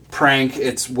dumb prank.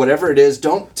 It's whatever it is.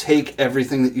 Don't take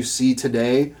everything that you see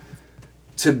today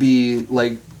to be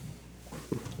like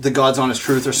the God's honest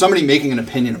truth or somebody making an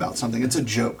opinion about something. It's a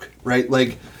joke, right?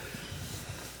 Like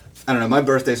I don't know. My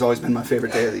birthday's always been my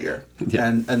favorite day of the year, Yeah.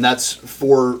 and that's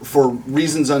for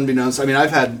reasons unbeknownst. I mean,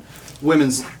 I've had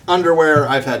women's underwear.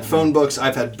 I've had phone books.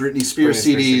 I've had Britney Spears Britney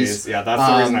Spears CDs. CDs. Yeah, that's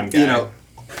the reason I'm gay. You know,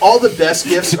 all the best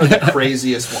gifts are the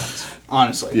craziest ones.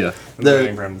 Honestly, Yeah. I'm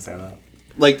waiting for him to say that.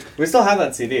 like We still have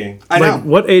that CD. I know. Like,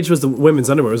 what age was the women's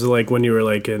underwear? Was it like when you were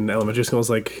like in elementary school? It was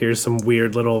like, here's some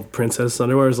weird little princess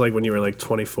underwear. It was like when you were like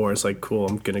 24. It's like, cool,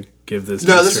 I'm gonna give this.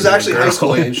 No, to this is certain actually girl. high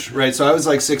school age, right? So I was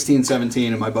like 16,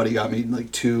 17, and my buddy got me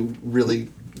like 2 really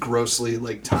grossly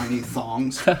like tiny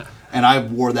thongs, and I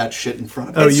wore that shit in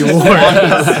front of Oh, you wore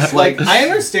it. It's like I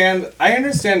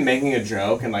understand making a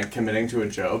joke and like committing to a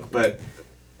joke, but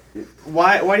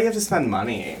why do you have to spend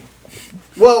money?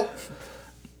 well,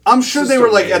 I'm sure Just they a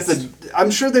were like at waste. the. I'm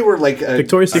sure they were like a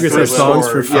Victoria's Secret thrift has songs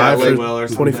store. for Yeah, 5 like, Goodwill or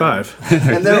for something. 25.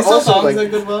 and they're They sell also songs like.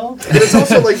 at Goodwill? But it's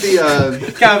also like the.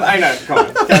 Kev, I know. Come on,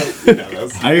 Kev, you know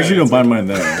this. I usually don't buy mine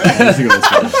there. I usually go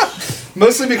this way.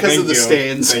 Mostly because Thank of the you.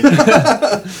 stains. Thank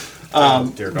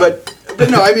you. Dear God. But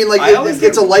no, I mean like I always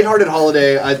it's a get- lighthearted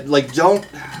holiday. I like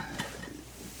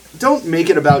don't make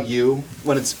it about you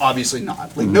when it's obviously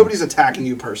not. Like nobody's attacking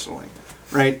you personally,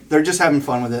 right? They're just having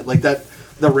fun with it. Like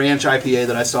the ranch IPA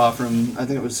that I saw from I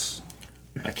think it was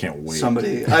I can't wait.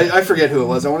 somebody. I forget who it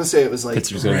was. I want to say it was like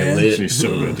Pictures gonna get It's lit. gonna be so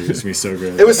good, dude. It's gonna be so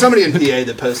good. it was somebody in PA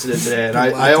that posted it today, and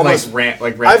I almost. ranch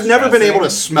I've never been able to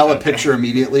dressing. smell a picture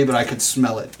immediately, but I could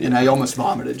smell it, and I almost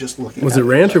vomited just looking. Was at it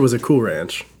ranch or was it Cool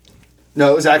Ranch? No,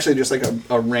 it was actually just like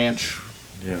a ranch,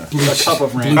 Yeah. a cup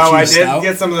of ranch. Oh, I Cheese did stout?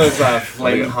 get some of those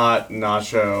flaming hot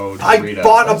nacho I Doritos.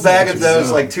 bought a bag of those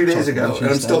like 2 days ago, and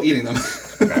I'm cheese still stout. eting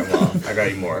them. Okay, well, I got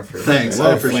you more for Thanks, I I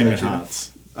love appreciate flaming it.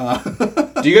 hots.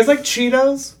 Do you guys like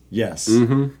Cheetos? Yes. What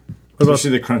about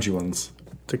Especially the crunchy ones.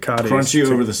 Takati's? Crunchy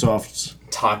over the softs.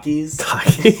 Takis?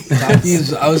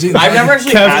 Takis, I was eating. I've never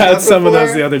actually Kev had had those some of before.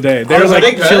 those the other day. They were are they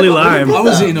like good? chili What are lime. I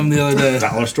was eating them the other day.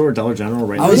 Dollar store, Dollar General,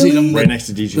 right I was eating them right next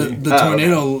to DG. The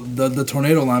tornado, the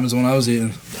tornado lime is the one I was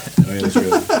eating. Oh, yeah, that's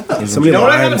really. Somebody You know what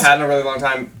I haven't limes. had in a really long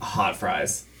time? Hot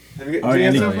fries. Have you, Oh, do you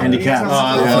Andy- guys have Andy hot Caps. fries?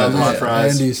 I love Yeah, hot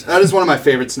fries. Andy's. That is one of my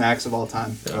favorite snacks of all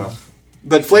time. Oh.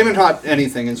 But flaming hot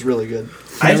anything is really good.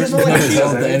 I just don't like Never tell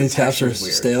Cheetos. if the Andy's caps are Weird.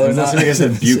 stale or That's not. like I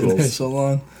said, Bugles. They're so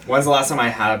long. When's the last time I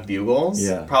had Bugles?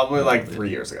 Yeah. Probably like 3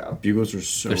 years ago. Bugles are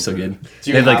so They're so good. Do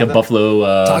They you have like have a them? buffalo.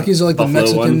 Takis are like the buffalo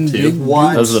Mexican one, too. big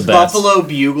What? Those are the best. Buffalo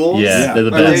Bugles? Yeah, they're the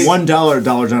Are they- best. $1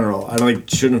 Dollar General. I like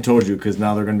shouldn't have told you because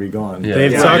now they're going to be gone. Yeah.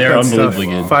 They've Yeah, talked they're about stuff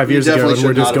unbelievably good. 5 years You ago, definitely and we're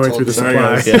should just not going have through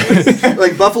the told supply. Yeah.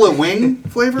 Like buffalo wing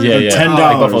flavor? Yeah, yeah. $10.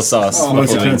 Like buffalo sauce. Oh,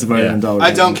 Most okay. expensive item Yeah. in Dollar I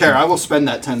General. don't care. I will spend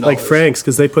that $10. Like Frank's,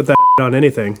 because they put that on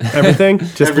anything. Everything.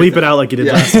 Just bleep it out like you did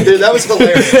Yeah, last. dude, that was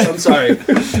hilarious. I'm sorry.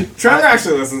 Trevor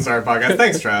actually listens to our podcast.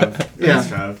 Thanks, Trev. Yeah. Thanks,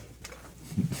 Trev.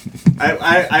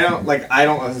 I don't I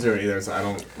don't listen to it either, so I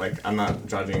don't I'm not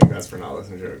judging you guys for not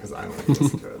listening to it because I don't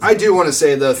listen to it. I do want to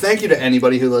say though, thank you to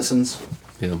anybody who listens.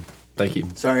 Yeah. Thank you.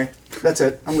 Sorry, that's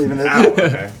it. I'm leaving it. Ow,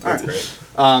 okay, that's great.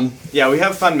 Yeah, we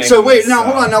have fun making. So wait, this, now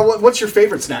hold on. Now, what's your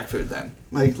favorite snack food then?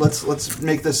 Like, let's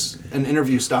make this an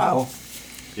interview style.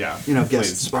 Yeah, Guest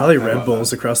please. spot. Probably I Red love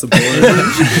Bulls across the board.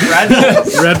 Red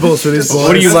Bulls. Red Bulls for these boys.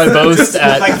 What do you like most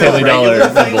at Like the Family Dollar?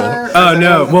 regular Red Bull? flavor? Oh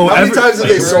no! Well, How many times have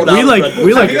they sold out? we like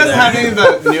Have you guys had any of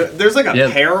the new? There's like a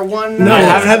Yeah. pear one. No, now.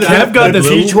 I haven't had Kev got the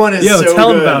peach one is Yo, so tell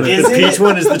 'em good. about it. The peach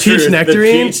one is the peach truth.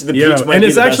 nectarine. The peach Yeah, might and be it the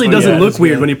best actually one doesn't yet. look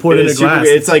weird when you pour it in a is super glass.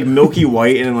 good. It's like milky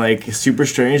white and like super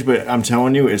strange, but I'm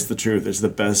telling you, it's the truth. It's the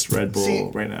best Red Bull See,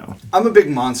 right now. I'm a big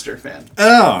Monster fan.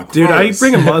 Oh, Dude, I gross.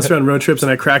 bring a Monster on road trips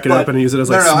and I crack it up and use it as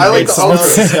like I like the smoke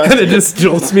Ultra. salt. And it just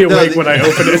jolts me awake when I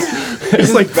open it.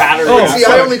 It's like battery. See,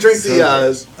 I only drink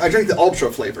I drink the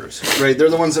Ultra flavors. Right, they're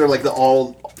the ones that are like the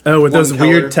all. oh, with one those color.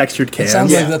 weird textured cans.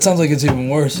 That sounds like it's even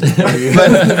worse.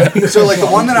 So like the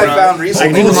one that I found I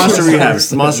recently. can do the Monster Rehabs.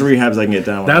 The Monster Rehabs I can get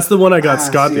down with. That's the one I got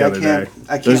Scott see, the I other can't- day.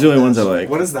 I can't. Those are the only ones I like.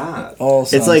 What is that?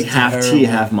 It's like half tea,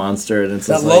 half Monster, and it's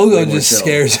That just logo like, just chill.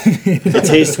 scares me. It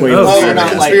tastes way Oh, more. Oh, you're the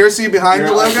not conspiracy behind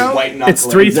the logo. It's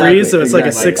 3 3s, so it's like a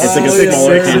Exactly. 6 It's like a 6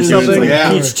 smaller 6 or can, something. It's like Yeah.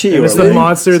 peach tea. And it's the really.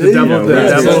 monster, the devil, the Yeah,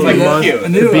 devil, it's the like month, cute.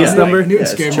 the beast number. It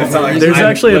scared me. There's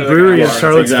actually a brewery in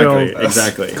Charlottesville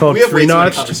Exactly. called We have way Three too many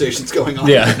Notch. conversations going on.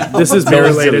 Yeah. This is beer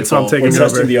related, so I'm taking We're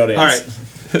testing over. the audience.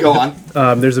 All right, go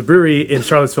on. There's a brewery in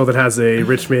Charlottesville that has a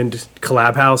Richmond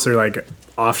collab house or like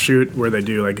offshoot where they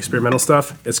do like experimental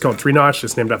stuff. It's called Three Notch.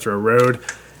 It's named after a road.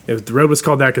 The road was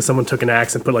called that because someone took an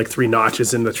axe and put like 3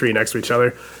 notches in the tree next to each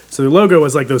other. So the logo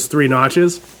was like those 3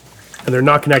 notches, and they're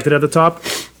not connected at the top.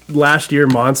 Last year,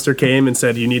 Monster came and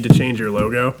said you need to change your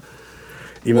logo,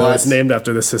 even though it's named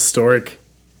after this historic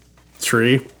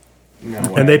tree.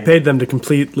 And they paid them to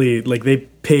completely, like, they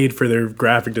paid for their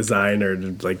graphic designer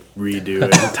to, like, redo an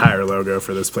entire logo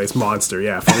for this place. Monster,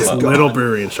 yeah, for this little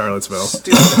brewery in Charlottesville.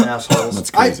 Stupid assholes.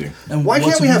 That's crazy. And Why what's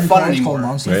can't we a have beer fun called? It's called anymore?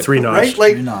 Monster. Three Notch. Right?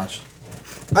 Like, Three Notch.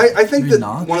 I think that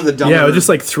Notch? one of the dumber. Yeah, it was just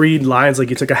like 3 lines, like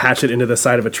you took a hatchet into the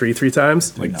side of a tree 3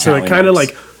 times. Like So it kind of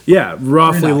like, yeah,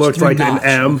 roughly Three Notch, looked Three like Notch, an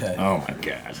M. okay. Oh my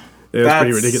god. It was That's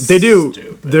pretty ridiculous. They do.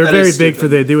 stupid. They're That very is big stupid.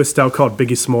 they do a stout called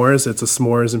Biggie S'mores. It's a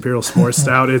s'mores imperial s'mores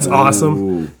stout. It's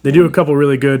awesome. They do a couple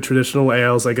really good traditional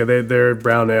ales. Like their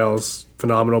brown ales,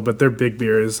 phenomenal. But their big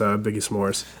beer is Biggie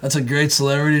S'mores. That's a great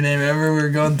celebrity name ever we're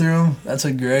going through. That's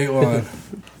a great one.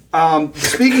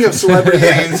 Speaking of celebrity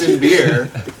names in beer,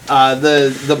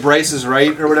 the Bryce is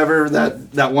Right or whatever,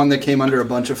 that one that came under a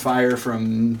bunch of fire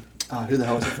from who the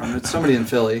hell is it from? It's somebody in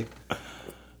Philly.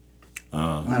 Why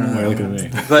are you looking at me?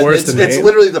 But Forrest it's and Nate?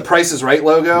 literally the Price is Right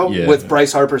logo Yeah. with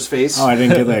Bryce Harper's face. Oh, I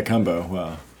didn't get that combo.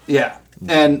 Wow. Yeah,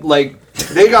 and like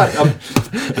they got a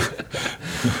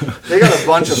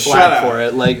bunch of Shut flack up. for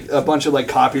it, like a bunch of like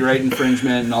copyright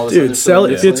infringement and all this. other Dude, sell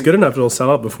stuff. it. If it's good enough, it'll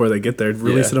sell out before they get there.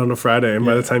 Release it on a Friday, and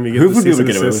by the time you get Hoof the would be able cease to and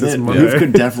get away desist, with it's it. Monday. Hoof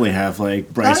could definitely have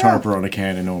like Bryce I know. Harper on a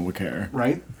can and no one would care.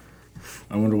 right?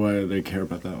 I wonder why they care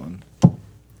about that one.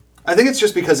 I think it's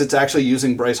just because it's actually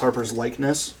using Bryce Harper's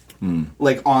likeness,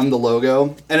 like on the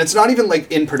logo, and it's not even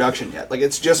like in production yet. Like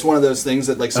it's just one of those things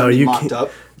that like somebody you mocked can't-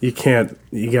 up. You can't.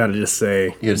 You gotta just say You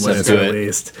gotta when step it's to it.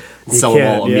 released. You Sell 'em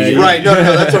can't- all yeah, immediately. Right? No,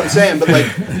 that's what I'm saying. But like,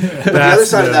 but the other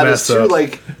side of that is too,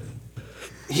 like,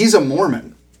 he's a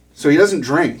Mormon, so he doesn't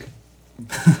drink.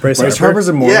 Bryce Bryce Harper? Harper's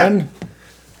a Mormon?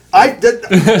 That's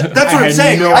what I'm had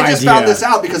saying. no I just found idea. this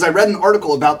out because I read an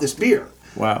article about this beer.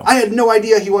 Wow. I had no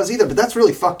idea he was either, but that's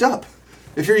really fucked up.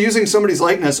 if you're using somebody's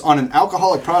likeness on an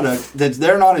alcoholic product that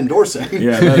they're not endorsing.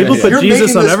 Yeah, People put You're Jesus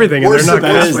making on this everything, and worse they're not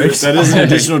than it Catholics. that is an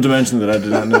additional dimension that I did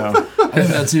not know. I think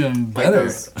that's even better.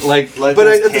 Like, Like but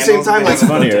those at the same candles time, made like,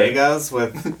 funnier. bodegas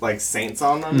with like saints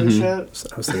on them and shit.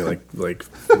 I was thinking like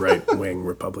right wing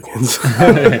Republicans.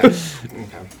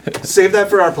 save that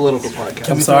for our political podcast.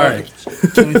 I'm sorry.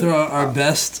 Can we throw out our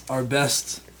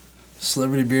best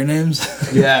celebrity beer names?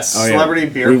 Yes. Oh, yeah. Celebrity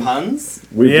beer puns.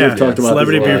 We've talked about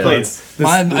celebrity this a beer lot. Please.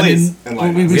 Mine, I Please, mean,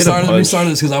 enlighten we us. started punch.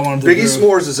 this because I wanted to Biggie brew.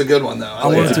 S'mores is a good one, though. I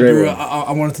wanted It's to a great brew. one.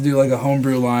 I wanted to do like a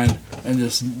homebrew line and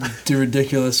just do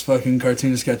ridiculous fucking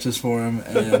cartoon sketches for him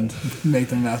and make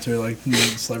them after like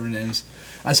celebrity names.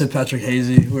 I said Patrick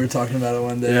Hazy. We were talking about it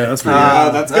one day. Yeah, that's pretty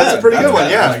good. That's That's good. a pretty good one,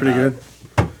 I yeah. like Pretty that.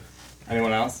 good.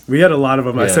 Anyone else? We had a lot of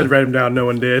them. I Yeah. said write them down. No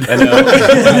one did. I know.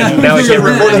 Now I We can't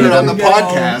recorded it remember on the them.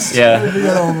 podcast. Yeah.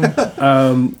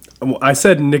 I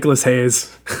said Nicholas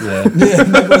Hayes. Yeah.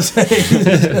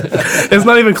 It's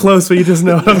not even close, but you just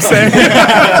know what I'm saying. I've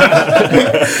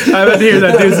had to hear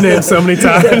that dude's name so many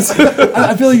times.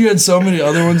 I feel like you had so many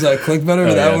other ones that clicked better,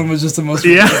 but that yeah. one was just the most.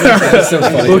 Yeah. That's so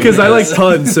funny. Well, because I like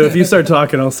puns, so if you start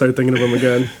talking, I'll start thinking of them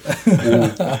again.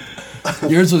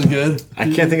 Yours was good. I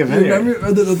can't think of You any.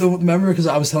 remember because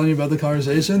I was telling you about the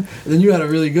conversation, and then you had a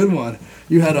really good one.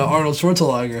 You had Arnold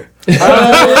Schwarzenegger.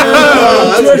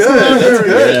 That's good. That's good.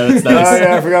 Yeah, that's Oh nice.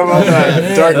 yeah, I forgot about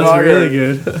that. Dark That's lager. really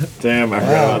good. Damn, I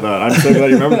forgot about that. I'm so glad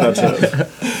you remembered that shit.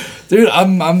 Dude,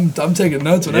 I'm taking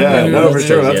notes whenever I Yeah, hear no, those for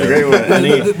sure. names. That's a great one.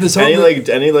 This Any whole-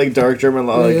 like dark German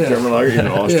Yeah. German lager, even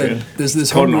Austrian. Yeah,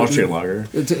 this Called an whole- Austrian lager.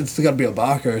 It's got to be a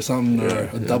Bacher or something, or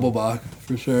a double Bach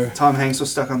for sure. Tom Hanks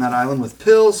was stuck on that island with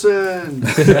Pilsen.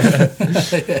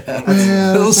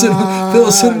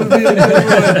 Pilsen would be a good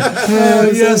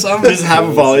one. Yes, I'm Just have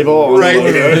a volleyball on Right. the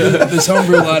logo. This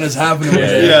homebrew line is happening.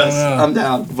 Yeah. Yes, I don't know. I'm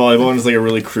down. Volleyball and just like a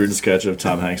really crude sketch of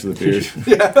Tom Hanks with a beard. Dude,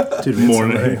 we had so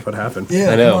Morning. many. What happened?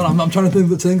 Yeah, I know. come on, I'm trying to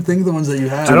think of the ones that you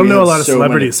had. I don't we know a had lot of so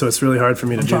celebrities, so it's really hard for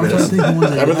me to do I'm trying to this. think of the ones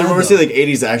that I you remember had. mostly like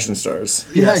 80s action stars.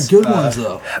 You Yes. had good ones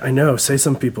though. I know. Say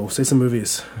some people. Say some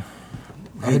movies.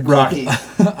 Rocky. I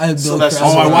had Bill Sylvester Oh,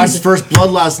 I Crosby. watched First Blood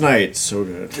last night. So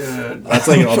good. That's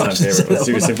like an all-time favorite. Let's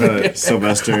seriously put it.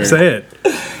 Sylvester. Say it.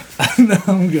 No,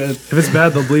 I'm good. If it's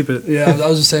bad, they'll bleep it. Yeah, I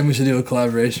was just saying we should do a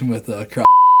collaboration with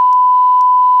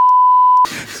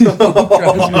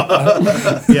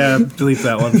Yeah, delete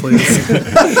that one, please.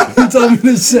 You told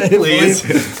me to say it, Please.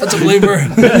 bleep. That's a bleeper.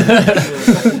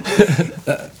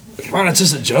 Come on, it's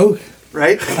just a joke.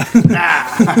 Right?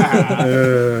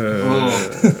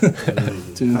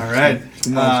 Dude, All right. too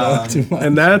much.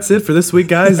 And that's it for this week,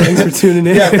 guys. Thanks for tuning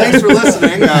in. Yeah, thanks for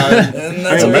listening. And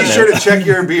that's Make it. sure to check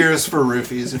your beers for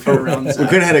roofies if you're around. We Zach.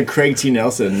 could have had a Craig T.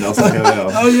 Nelson Pale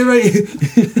Ale. Oh, you're right.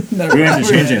 Never We don't have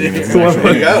to change anything.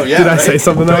 There you go. Yeah, Did I right? say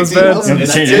something that was bad? Don't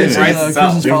That's change it. anything. Right. Chris's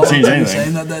Don't follow-up change to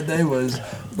anything. saying that day was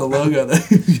the logo that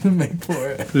he was going to make for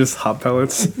it. Just hot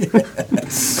pellets.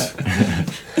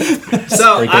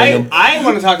 So Gnome. I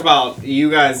want to talk about you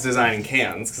guys designing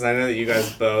cans because I know that you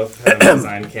guys both have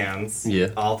designed cans. Yeah.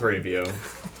 All three of you.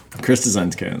 Chris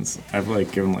designs cans. I've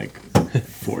like given like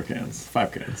 4 cans,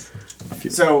 5 cans. A few.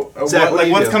 So Zach, what do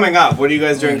you what's do? coming up? What are you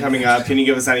guys doing coming up? Can you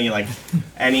give us any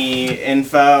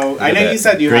info? I know that you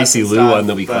said you Gracie had some Lou stuff, one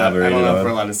that we but I don't collaborated know if on.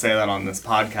 we're allowed to say that on this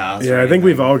podcast. Yeah, or I think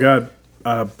we've anything. all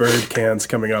got bird cans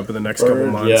coming up in the next couple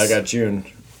months. Yeah, I got June.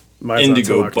 Mine's not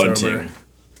till Indigo October. bunting.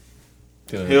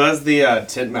 Who has the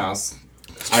titmouse?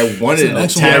 I wanted a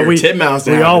That's Yeah, Tiger we, titmouse.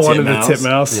 to we have all a wanted a titmouse.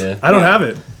 titmouse. Yeah. I don't have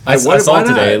it. I saw it why not?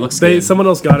 today. It looks good. Someone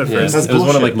else got it Yeah, first. That's it was one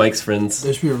of bullshit. like Mike's friends.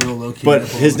 There should be a real low key. But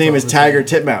his name is Tiger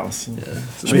Titmouse.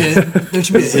 There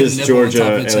should be a It's his nipple on top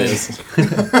Georgia of it saying- alias.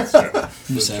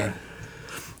 I'm just saying.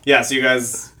 Yeah. So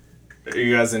are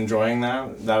you guys enjoying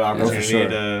that opportunity sure.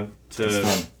 to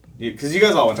fun. because you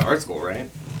guys all went to art school, right?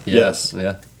 Yes.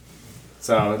 Yeah.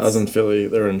 So I was in Philly.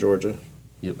 They were in Georgia,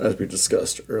 Yep. as we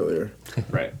discussed earlier.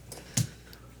 right.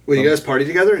 Will you guys party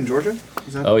together in Georgia?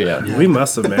 Is that- Oh yeah. We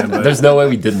must have, man. But There's no way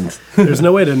we didn't. there's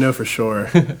no way to know for sure.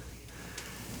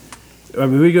 I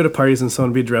mean, we go to parties and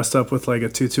someone be dressed up with like a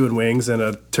tutu and wings and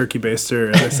a turkey baster,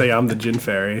 and they say, "I'm the gin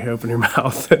fairy." Open your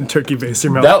mouth, and turkey baster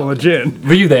your mouth That- full of gin.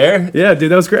 Were you there? Yeah,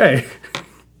 dude, that was great.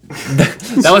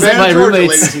 That was at Savannah, my Georgia, roommate's.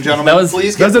 ladies and gentlemen. That was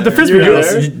Please That was get at the there. frisbee You were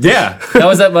house. there? yeah. That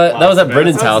was at that was at Wow,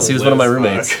 Brennan's that house. He was one of my sounds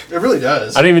lit as roommates. fuck. It really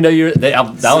does. I didn't even know you were. That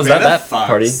was at Savannah that fucks.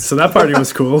 party. So that party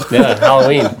was cool. Yeah,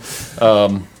 Halloween.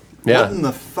 What Yeah. in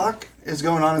the fuck is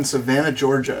going on in Savannah,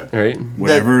 Georgia? Right.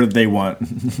 Whatever they want.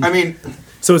 I mean,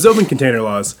 So it's open container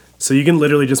laws. So you can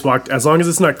literally just walk, as long as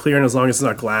it's not clear and as long as it's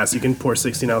not glass, you can pour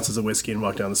 16 ounces of whiskey and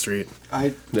walk down the street.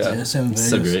 I Yeah. same in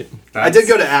So Vegas. great. I did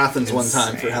go to Athens one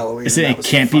time for Halloween. Is it- and that it was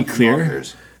can't be fucking clear?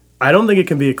 bonkers. I don't think it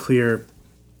can be a clear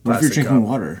What if you're plastic drinking cup.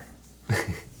 water?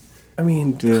 I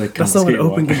mean, Do they, like, that's not an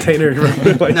open confiscate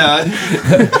container. Like, No,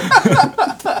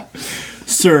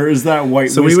 Sir, is that white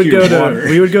so we whiskey would or go water?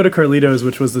 to Carlitos,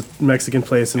 which was the Mexican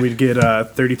place, and we'd get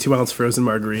 32-ounce frozen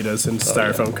margaritas in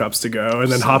styrofoam cups to go,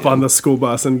 and then hop on the school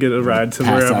bus and get a ride to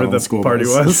Pass out wherever on the the school party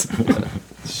bus.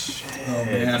 was.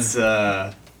 It's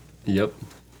Yep.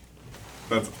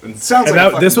 that's sounds And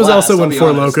like a this fucking was also blast, when I'll be Four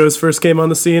honest. Locos first came on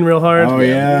the scene real hard. Oh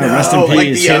yeah, rest in No, like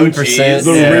peace. the 10%. OGs.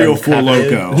 the Yeah. real Four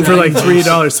Loco. For like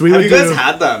 $3, so we Have would you guys do.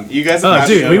 had them? You guys? Oh, have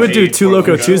dude, had we the would do OG 2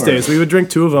 Loco Loco? Tuesdays. We would drink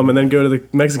 2 of them and then go to the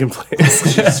Mexican place.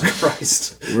 Jesus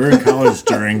Christ. We were in college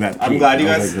during that. I'm peak. glad you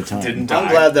That was, guys like, the time. didn't die. I'm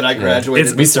glad that I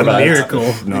graduated. It's a before that.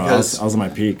 miracle. No, Because- I was on my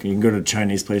peak. You can go to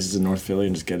Chinese places in North Philly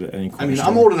and just get it any. I mean,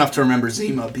 I'm old enough to remember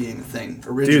Zima being a thing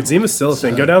originally. Dude, Zima's still a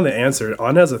thing. Go down the answer.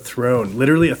 On has a throne,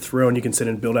 literally a throne you can sit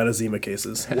and build out of Zima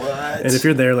cases. What? And if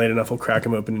you're there late enough, we'll crack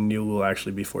them open and you will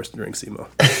actually be forced to drink Zima.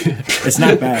 It's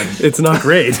not bad. It's not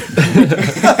great. Mike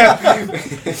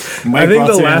think brought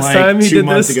the it in, last like, time he 2 did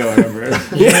months this- ago, I remember.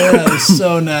 Yeah, it was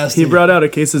so nasty. He brought out a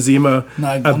case of Zima,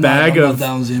 No, a bag I'm not of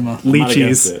down Zima. not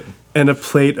against lychees, it. and a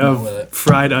plate with of it.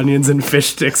 fried onions and fish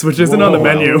sticks, which isn't on the Whoa.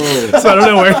 menu. So I don't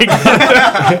know where he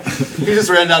got He just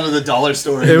ran down to the dollar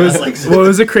store. it. Was well, it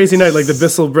was a crazy night. Like the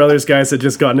Bissell Brothers guys had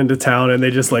just gotten into town, and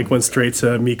they just like went straight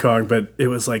to Mekong, but it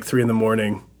was like 3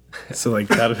 a.m. So like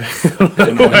that, I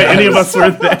don't know why any of us were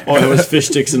there. Oh, there was fish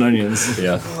sticks and onions.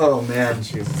 Yeah. Oh man,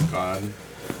 Jesus God.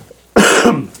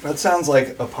 that sounds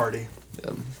like a party.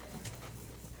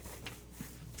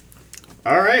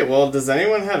 All right. Well, does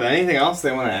anyone have anything else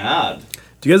they want to add?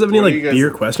 Do you guys have any What do like you guys- beer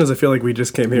questions? I feel like we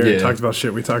just came here and Yeah. talked about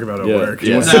shit we talk about at Yeah. work.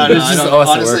 Yeah. No, It's I just don't. us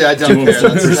at Honestly, work. I don't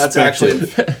care. That's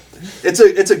actually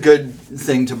it's a good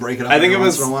thing to break it up. I think every it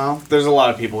was. once in a while. There's a lot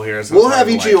of people here, so We'll it's have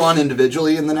hard each to, of you like- on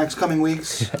individually in the next coming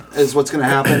weeks. Is what's going to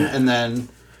happen, and then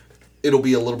it'll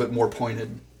be a little bit more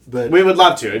pointed. But We would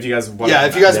love to if you guys want. yeah,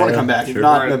 if you guys want to Yeah, come back, if sure.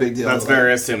 not, no big deal. That's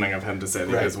very assuming of him to say that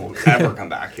you guys Right. will ever come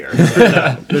back here.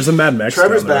 There's a Mad Max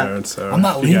Trevor's down the back. road, so I'm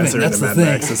not if you guys leaving, are that's into the Mad thing.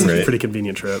 Max. This is a Right. pretty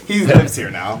convenient trip. He lives here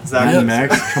now. Zack. Mad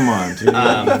Max, come on,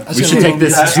 dude. We should take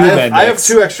this to Mad I have Max.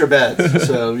 2 extra beds,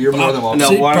 so you're more than welcome. No,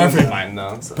 See, one of perfect. them's mine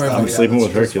though. So. Perfect. I'm yeah, sleeping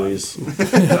that's with just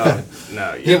Hercules.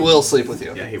 No, He will sleep with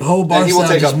you. Yeah, he The will. whole bar And he will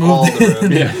staff take just up all moved the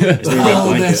in. room. The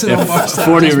whole dancing on bar staff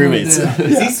 40 just moved roommates. in.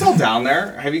 Is he still down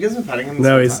there? Have you guys been petting him? this No,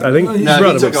 whole he's. time? I think No, you he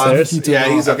brought him took off. upstairs. Yeah,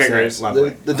 he's Okay, great, upstairs.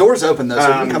 lovely. The door's open though, so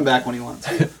he can come back when he wants.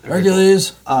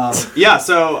 Hercules. Yeah.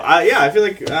 So I feel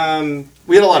like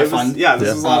We had a lot it of was- fun. Yeah,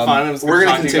 this was a lot of fun. It was We're good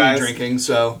gonna talking to you continue guys. drinking,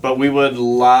 so But we would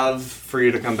love for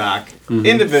you to come back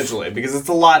individually because it's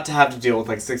a lot to have to deal with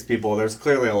like 6 people. There's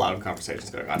clearly a lot of conversations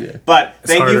going on. Yeah. But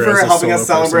thank you harder for as a helping us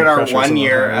solo person. celebrate our Pressure's a 1 lot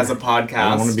year harder. as a I don't want to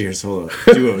podcast. be here solo.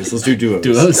 Duos. Let's do duos.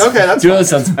 Duos. Okay, that's Duos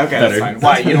sounds Okay, better. that's fine.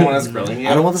 Why? You don't want us grilling you?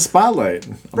 I don't want the spotlight.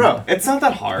 bro. It's not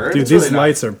that hard. Dude, It's these really not.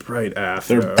 lights are bright af.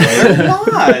 They're bro. They're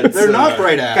not. They're not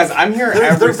bright af. Guys, I'm here They're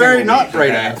every very single not week,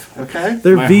 bright okay? af. Okay.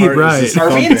 They're My V heart is bright. just- Are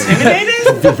we Thumping. intimidated?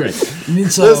 You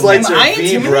need some. Those lights Am are I V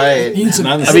intimidated? bright. You need some.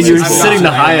 Not in the I mean, you're I'm sitting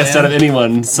not. the highest out of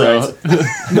anyone, so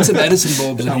You need some Edison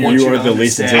bulbs in here. You you are to the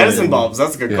least understand. Edison bulbs.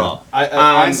 That's a good call.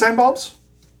 Einstein bulbs?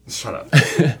 Shut up.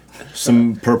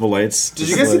 Some purple lights. Did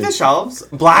you guys see the shelves?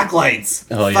 Black lights.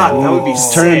 oh yeah, Fuck, that would be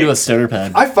turn it into a sick. center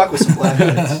pad. I fuck with some black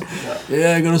lights.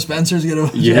 Yeah, go to Spencer's, get a.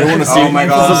 Yeah, want to see Oh my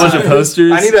Just a bunch god. of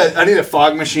posters. I need a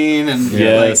fog machine and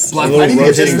Yes. Black I need to get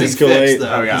lights. this thing Disco fixed light.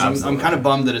 though. Oh, yeah, 'cause I'm absolutely. kind of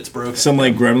bummed that it's broken. some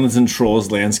like Gremlins and Trolls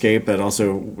landscape that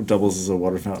also doubles as a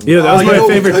water fountain. Yeah, that was Oh, you know my what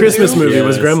we favorite could Christmas do? movie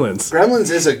was Yes. Gremlins.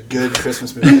 Gremlins is a good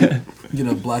Christmas movie. Get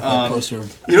a black light poster.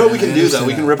 of- You know what we can do though? Yeah,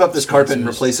 We can rip up this carpet and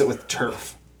replace it with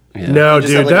turf. Yeah. No,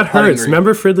 Just have, dude, like, a that putting hurts. green.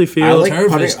 Remember Fridley I Field? like Turf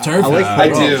putting- is turf. I like I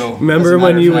putting- do. Remember As a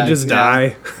when matter you of would fact, just yeah.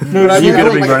 die? No, I You're mean, I gonna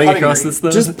don't be like running putting across green. this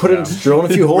though. Just put it, just drill in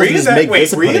a few holes. Were and you just there? make Wait,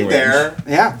 this a were you putting there?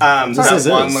 Yeah. That this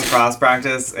one is. lacrosse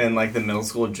practice in like the middle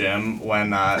school gym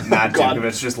when Matt God.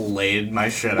 Djokovic just laid my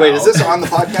shit Wait, out. is this on the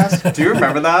podcast? Do you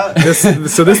remember that?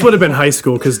 So this would have been high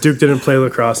school because Duke didn't play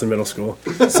lacrosse in middle school.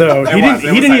 So he It didn't. was He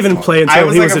high didn't even school. play I until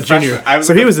was he like was a a junior. freshman. I was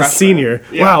So like he a was a freshman. senior.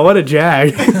 Yeah. Wow, what a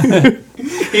jag!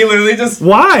 He literally just.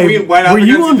 Why? We went up Were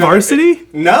you against on each other. varsity?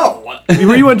 No.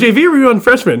 Were you on JV or were you on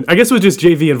freshman? I guess it was just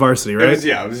JV and varsity, It right? was,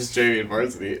 yeah, it was just JV and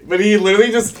varsity. But he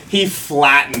literally just, he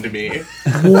flattened me.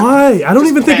 Why? I don't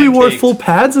even think we wore pancaked. full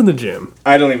pads in the gym.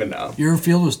 I don't even know. Your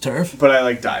field was turf. But I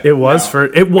like died. It was No.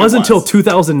 it was until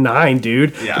 2009,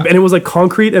 dude. Yeah. And it was like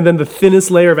concrete and then the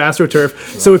thinnest layer of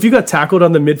AstroTurf. So if you got tackled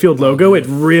on the midfield logo, it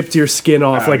ripped your skin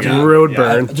off like yeah. road Yeah.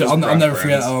 burn. I'll never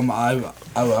forget. burns.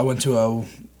 I went to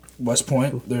West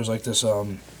Point. There's like this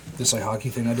like hockey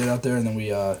thing I did out there, and then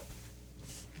we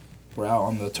were out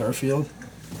on the turf field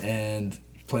and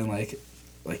playing like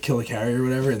like kill a carrier or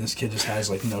whatever, and this kid just has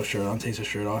like no shirt on, takes his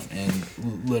shirt off,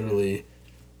 and literally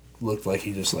looked like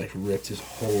he just like ripped his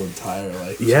whole entire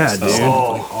like Yeah, dude.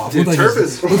 off. Dude, Looked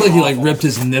like he like ripped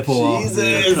his nipple off.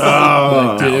 Dude.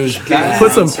 Like, dude, it was bad.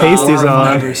 Put some pasties on.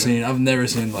 I've never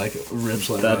seen like rips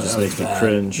like That that. just That makes was me bad.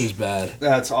 cringe. It was bad.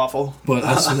 That's awful. But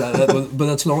that's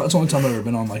that's the only time I've ever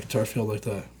been on like a turf field like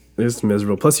that. It's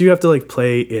miserable. Plus, you have to like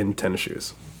play in tennis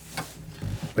shoes,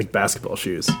 like basketball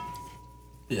shoes.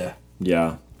 Yeah.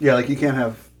 Yeah. Yeah, like you can't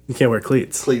have You can't wear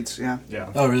cleats. cleats. Yeah.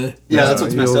 Yeah. Oh really? Yeah, that's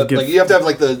what's messed you'll up. get- Like you have to have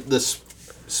like the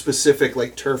specific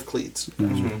like turf cleats.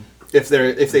 If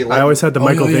they like. I always had the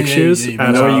Michael Vick shoes. You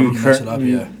and, mess it up, you you mess it up,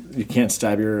 yeah. You can't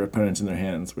stab your opponents in their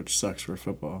hands, which sucks for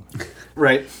football.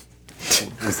 Right.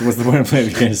 What's the point of playing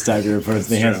if you can't stab your opponents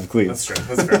in the hands with cleats? That's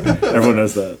true. That's fair. Everyone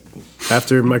knows that.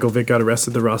 After Michael Vick got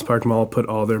arrested, the Ross Park Mall put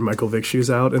all their Michael Vick shoes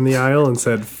out in the aisle and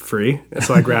said free. And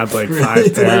so I grabbed like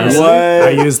 5 pairs. What? I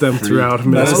used them throughout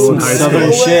middle That is school and some high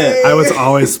southern school. shit. I was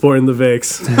always sporting the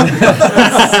Vicks.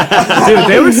 Dude,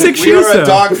 they were sick We shoes are a though.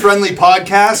 dog-friendly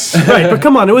podcast. Right, but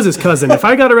come on, it was his cousin. If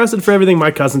I got arrested for everything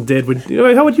my cousin did,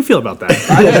 how would you feel about that?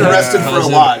 I get arrested for a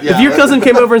lot. Yeah. If your cousin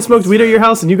came over and smoked weed at your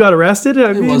house and you got arrested,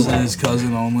 I It mean, wasn't his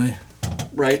cousin only.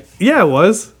 Right. yeah, it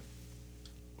was.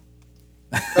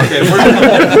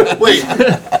 Okay.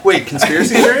 Wait.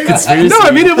 Conspiracy theory? No,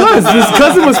 I mean it was. His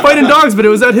cousin was fighting dogs, but it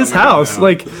was at his house.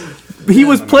 Like he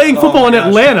was playing football in gosh,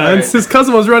 Atlanta, and alright. his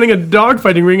cousin was running a dog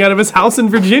fighting ring out of his house in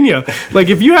Virginia. Like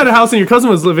if you had a house and your cousin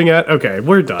was living at, okay,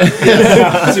 we're done.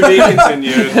 To be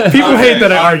continued. People hate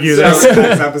that I argue this.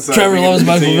 Next episode, Trevor we loves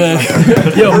Michael continue.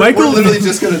 Vick. Yo, We're Michael, literally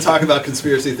just going to talk about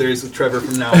conspiracy theories with Trevor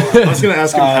from now on. I was going to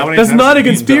ask him how many that's times not a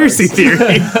he's beaten conspiracy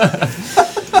dogs. theory.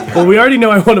 Well, we already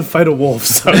know I want to fight a wolf,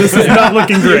 so this is not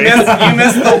looking great. You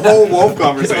missed the whole wolf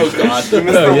conversation. Oh, God. You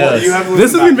missed the whole. yes. You have to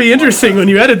This is listen going to back. be interesting when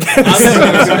you edit this.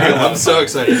 I'm so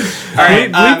excited. All right,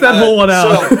 Bleep that whole one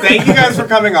out. So thank you guys for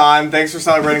coming on. Thanks for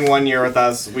celebrating 1 year with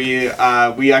us. We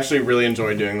actually really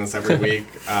enjoy doing this every week,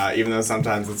 even though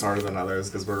sometimes it's harder than others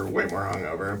because we're way more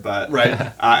hungover. But Right.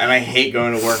 and I hate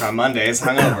going to work on Mondays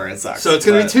hungover. It sucks. So it's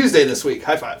going to be But, Tuesday this week.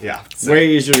 High five. Yeah. Way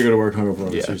easier to go to work hungover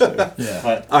on a Tuesday. Yeah.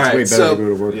 All It's way right. better So to go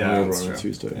to work Yeah, hungover that's on a true.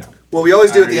 Tuesday. what we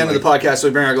always do at the I end of the really podcast, we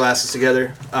bring our glasses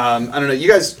together. I don't know. You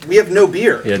guys, we have no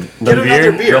beer. Yeah, Get no another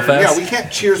beer? beer. Real fast? Yeah, we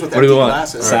can't cheers with What do empty we want?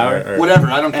 glasses. Sour? Whatever.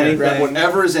 I don't care. Anything. Grab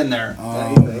whatever is in there.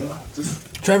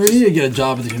 Trevor, you need to get a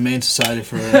job at the Humane Society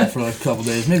for like a couple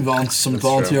days. Maybe some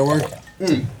volunteer work.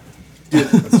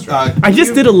 I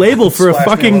just did a label for a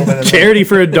fucking charity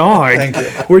for a dog.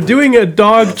 We're doing a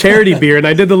dog charity beer, and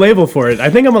I did the label for it. I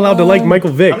think I'm allowed to like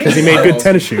Michael Vick because he made good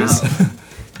tennis shoes.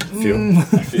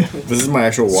 This is my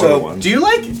actual water So, one. Do you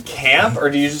like camp or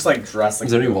do you just like dress like?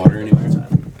 Is there any water anywhere?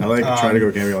 I like trying to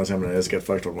go camping all the time, and I just get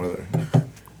fucked on weather.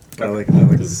 I like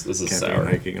This is camping sour. and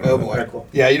hiking. And Oh all boy. that.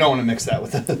 Yeah, you don't want to mix that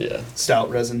with the Yeah. stout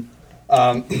resin.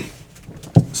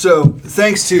 So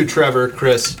thanks to Trevor,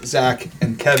 Chris, Zach,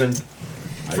 and Kevin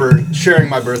for sharing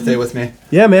my birthday with me.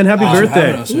 Yeah, man, happy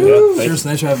birthday. Cheers,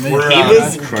 thanks for having me. We're, He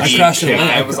was I crashed it.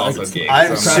 I was also gay.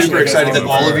 I'm so- super excited that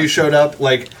all of you showed up.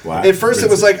 Like Wow. at first it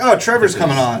was like, oh, Trevor's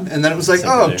coming on, and then it was like,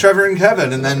 oh, Trevor and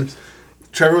Kevin, and then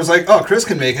Trevor was like, oh, Chris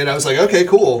can make it. I was like, okay,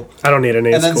 cool. I don't need a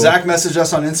name. And then Zach messaged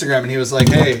us on Instagram, and he was like,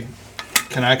 hey,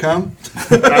 can I come?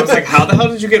 I was like, how the hell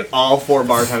did you get all 4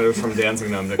 bartenders from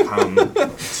Dancing Gnome to come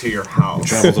to your house?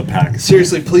 Travels a pack.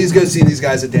 Seriously, please go see these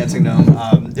guys at Dancing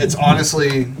Gnome. It's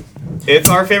honestly, It's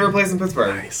our favorite place in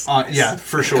Pittsburgh. yeah,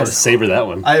 for sure. Gotta savor that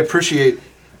one. I appreciate.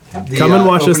 The, Come and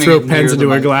watch us opening throw of pens Near the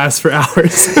into a Mic. glass for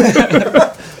hours.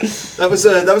 That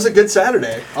was a good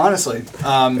Saturday, honestly.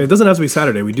 It doesn't have to be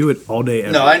Saturday. We do it all day.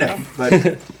 Every No, I know,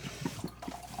 but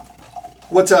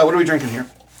what are we drinking here?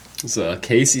 It's a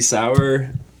Casey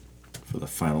Sour For the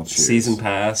final cheers. season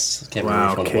pass. Can't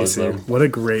Wow, remember which one it was Casey. though. What a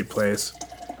great place.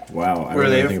 Wow. I Where are don't know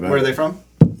they? anything about Where are it. they from?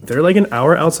 They're like an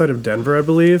hour outside of Denver, I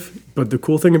believe. But the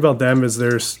cool thing about them is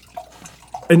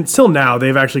until now,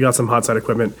 they've actually got some hot side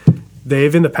equipment.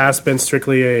 They've in the past been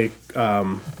strictly a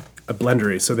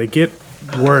blendery, so they get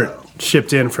wort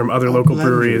shipped in from other local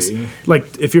breweries. blendery.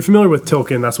 Like if you're familiar with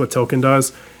Tilken, that's what Tilken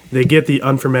does. They get the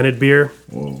unfermented beer,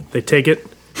 Whoa. they take it,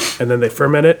 and then they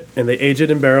ferment it, and they age it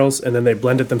in barrels, and then they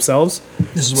blend it themselves.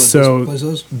 This is what So this place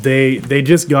is? they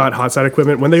just got hot side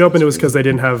equipment. When they opened, it was because they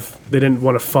didn't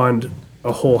want to fund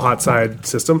a whole hot side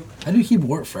system. How do you keep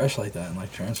wort fresh like that and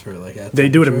like transfer it like at They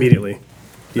do it temperature? immediately.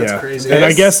 Yeah, crazy. and I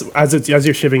This- guess as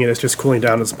you're shipping it, it's just cooling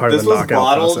down as part This of the was knockout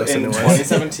bottled process. in Anyways.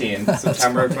 2017,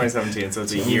 September of 2017, so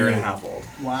it's a year and a half old.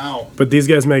 Wow. But these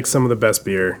guys make some of the best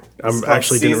beer. I called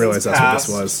actually didn't Seasons realize that's what this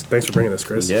Past. was. Thanks for bringing this,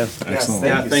 Chris. Yeah. Excellent.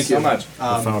 Yeah, thank you so much.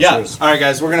 Final Yeah. cheers. All right,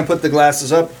 guys, we're gonna put the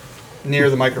glasses up. near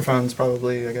the microphones,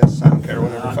 probably. I guess I don't care.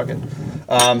 Whatever. Fuck it.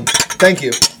 Thank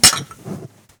you.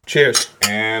 Cheers.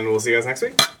 And we'll see you guys next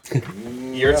week.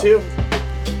 Year 2.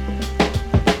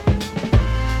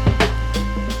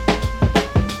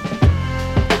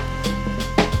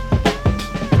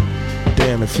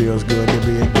 Damn, it feels good to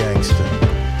be a gangster.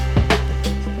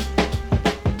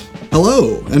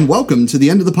 Hello, and welcome to the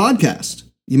end of the podcast.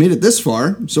 You made it this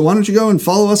far, so why don't you go and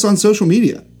follow us on social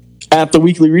media? At the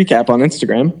Weekly Recap on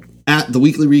Instagram. At the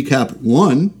Weekly Recap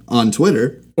 1 on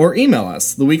Twitter. Or email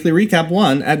us,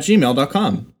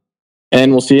 theweeklyrecap1@gmail.com.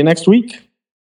 And we'll see you next week.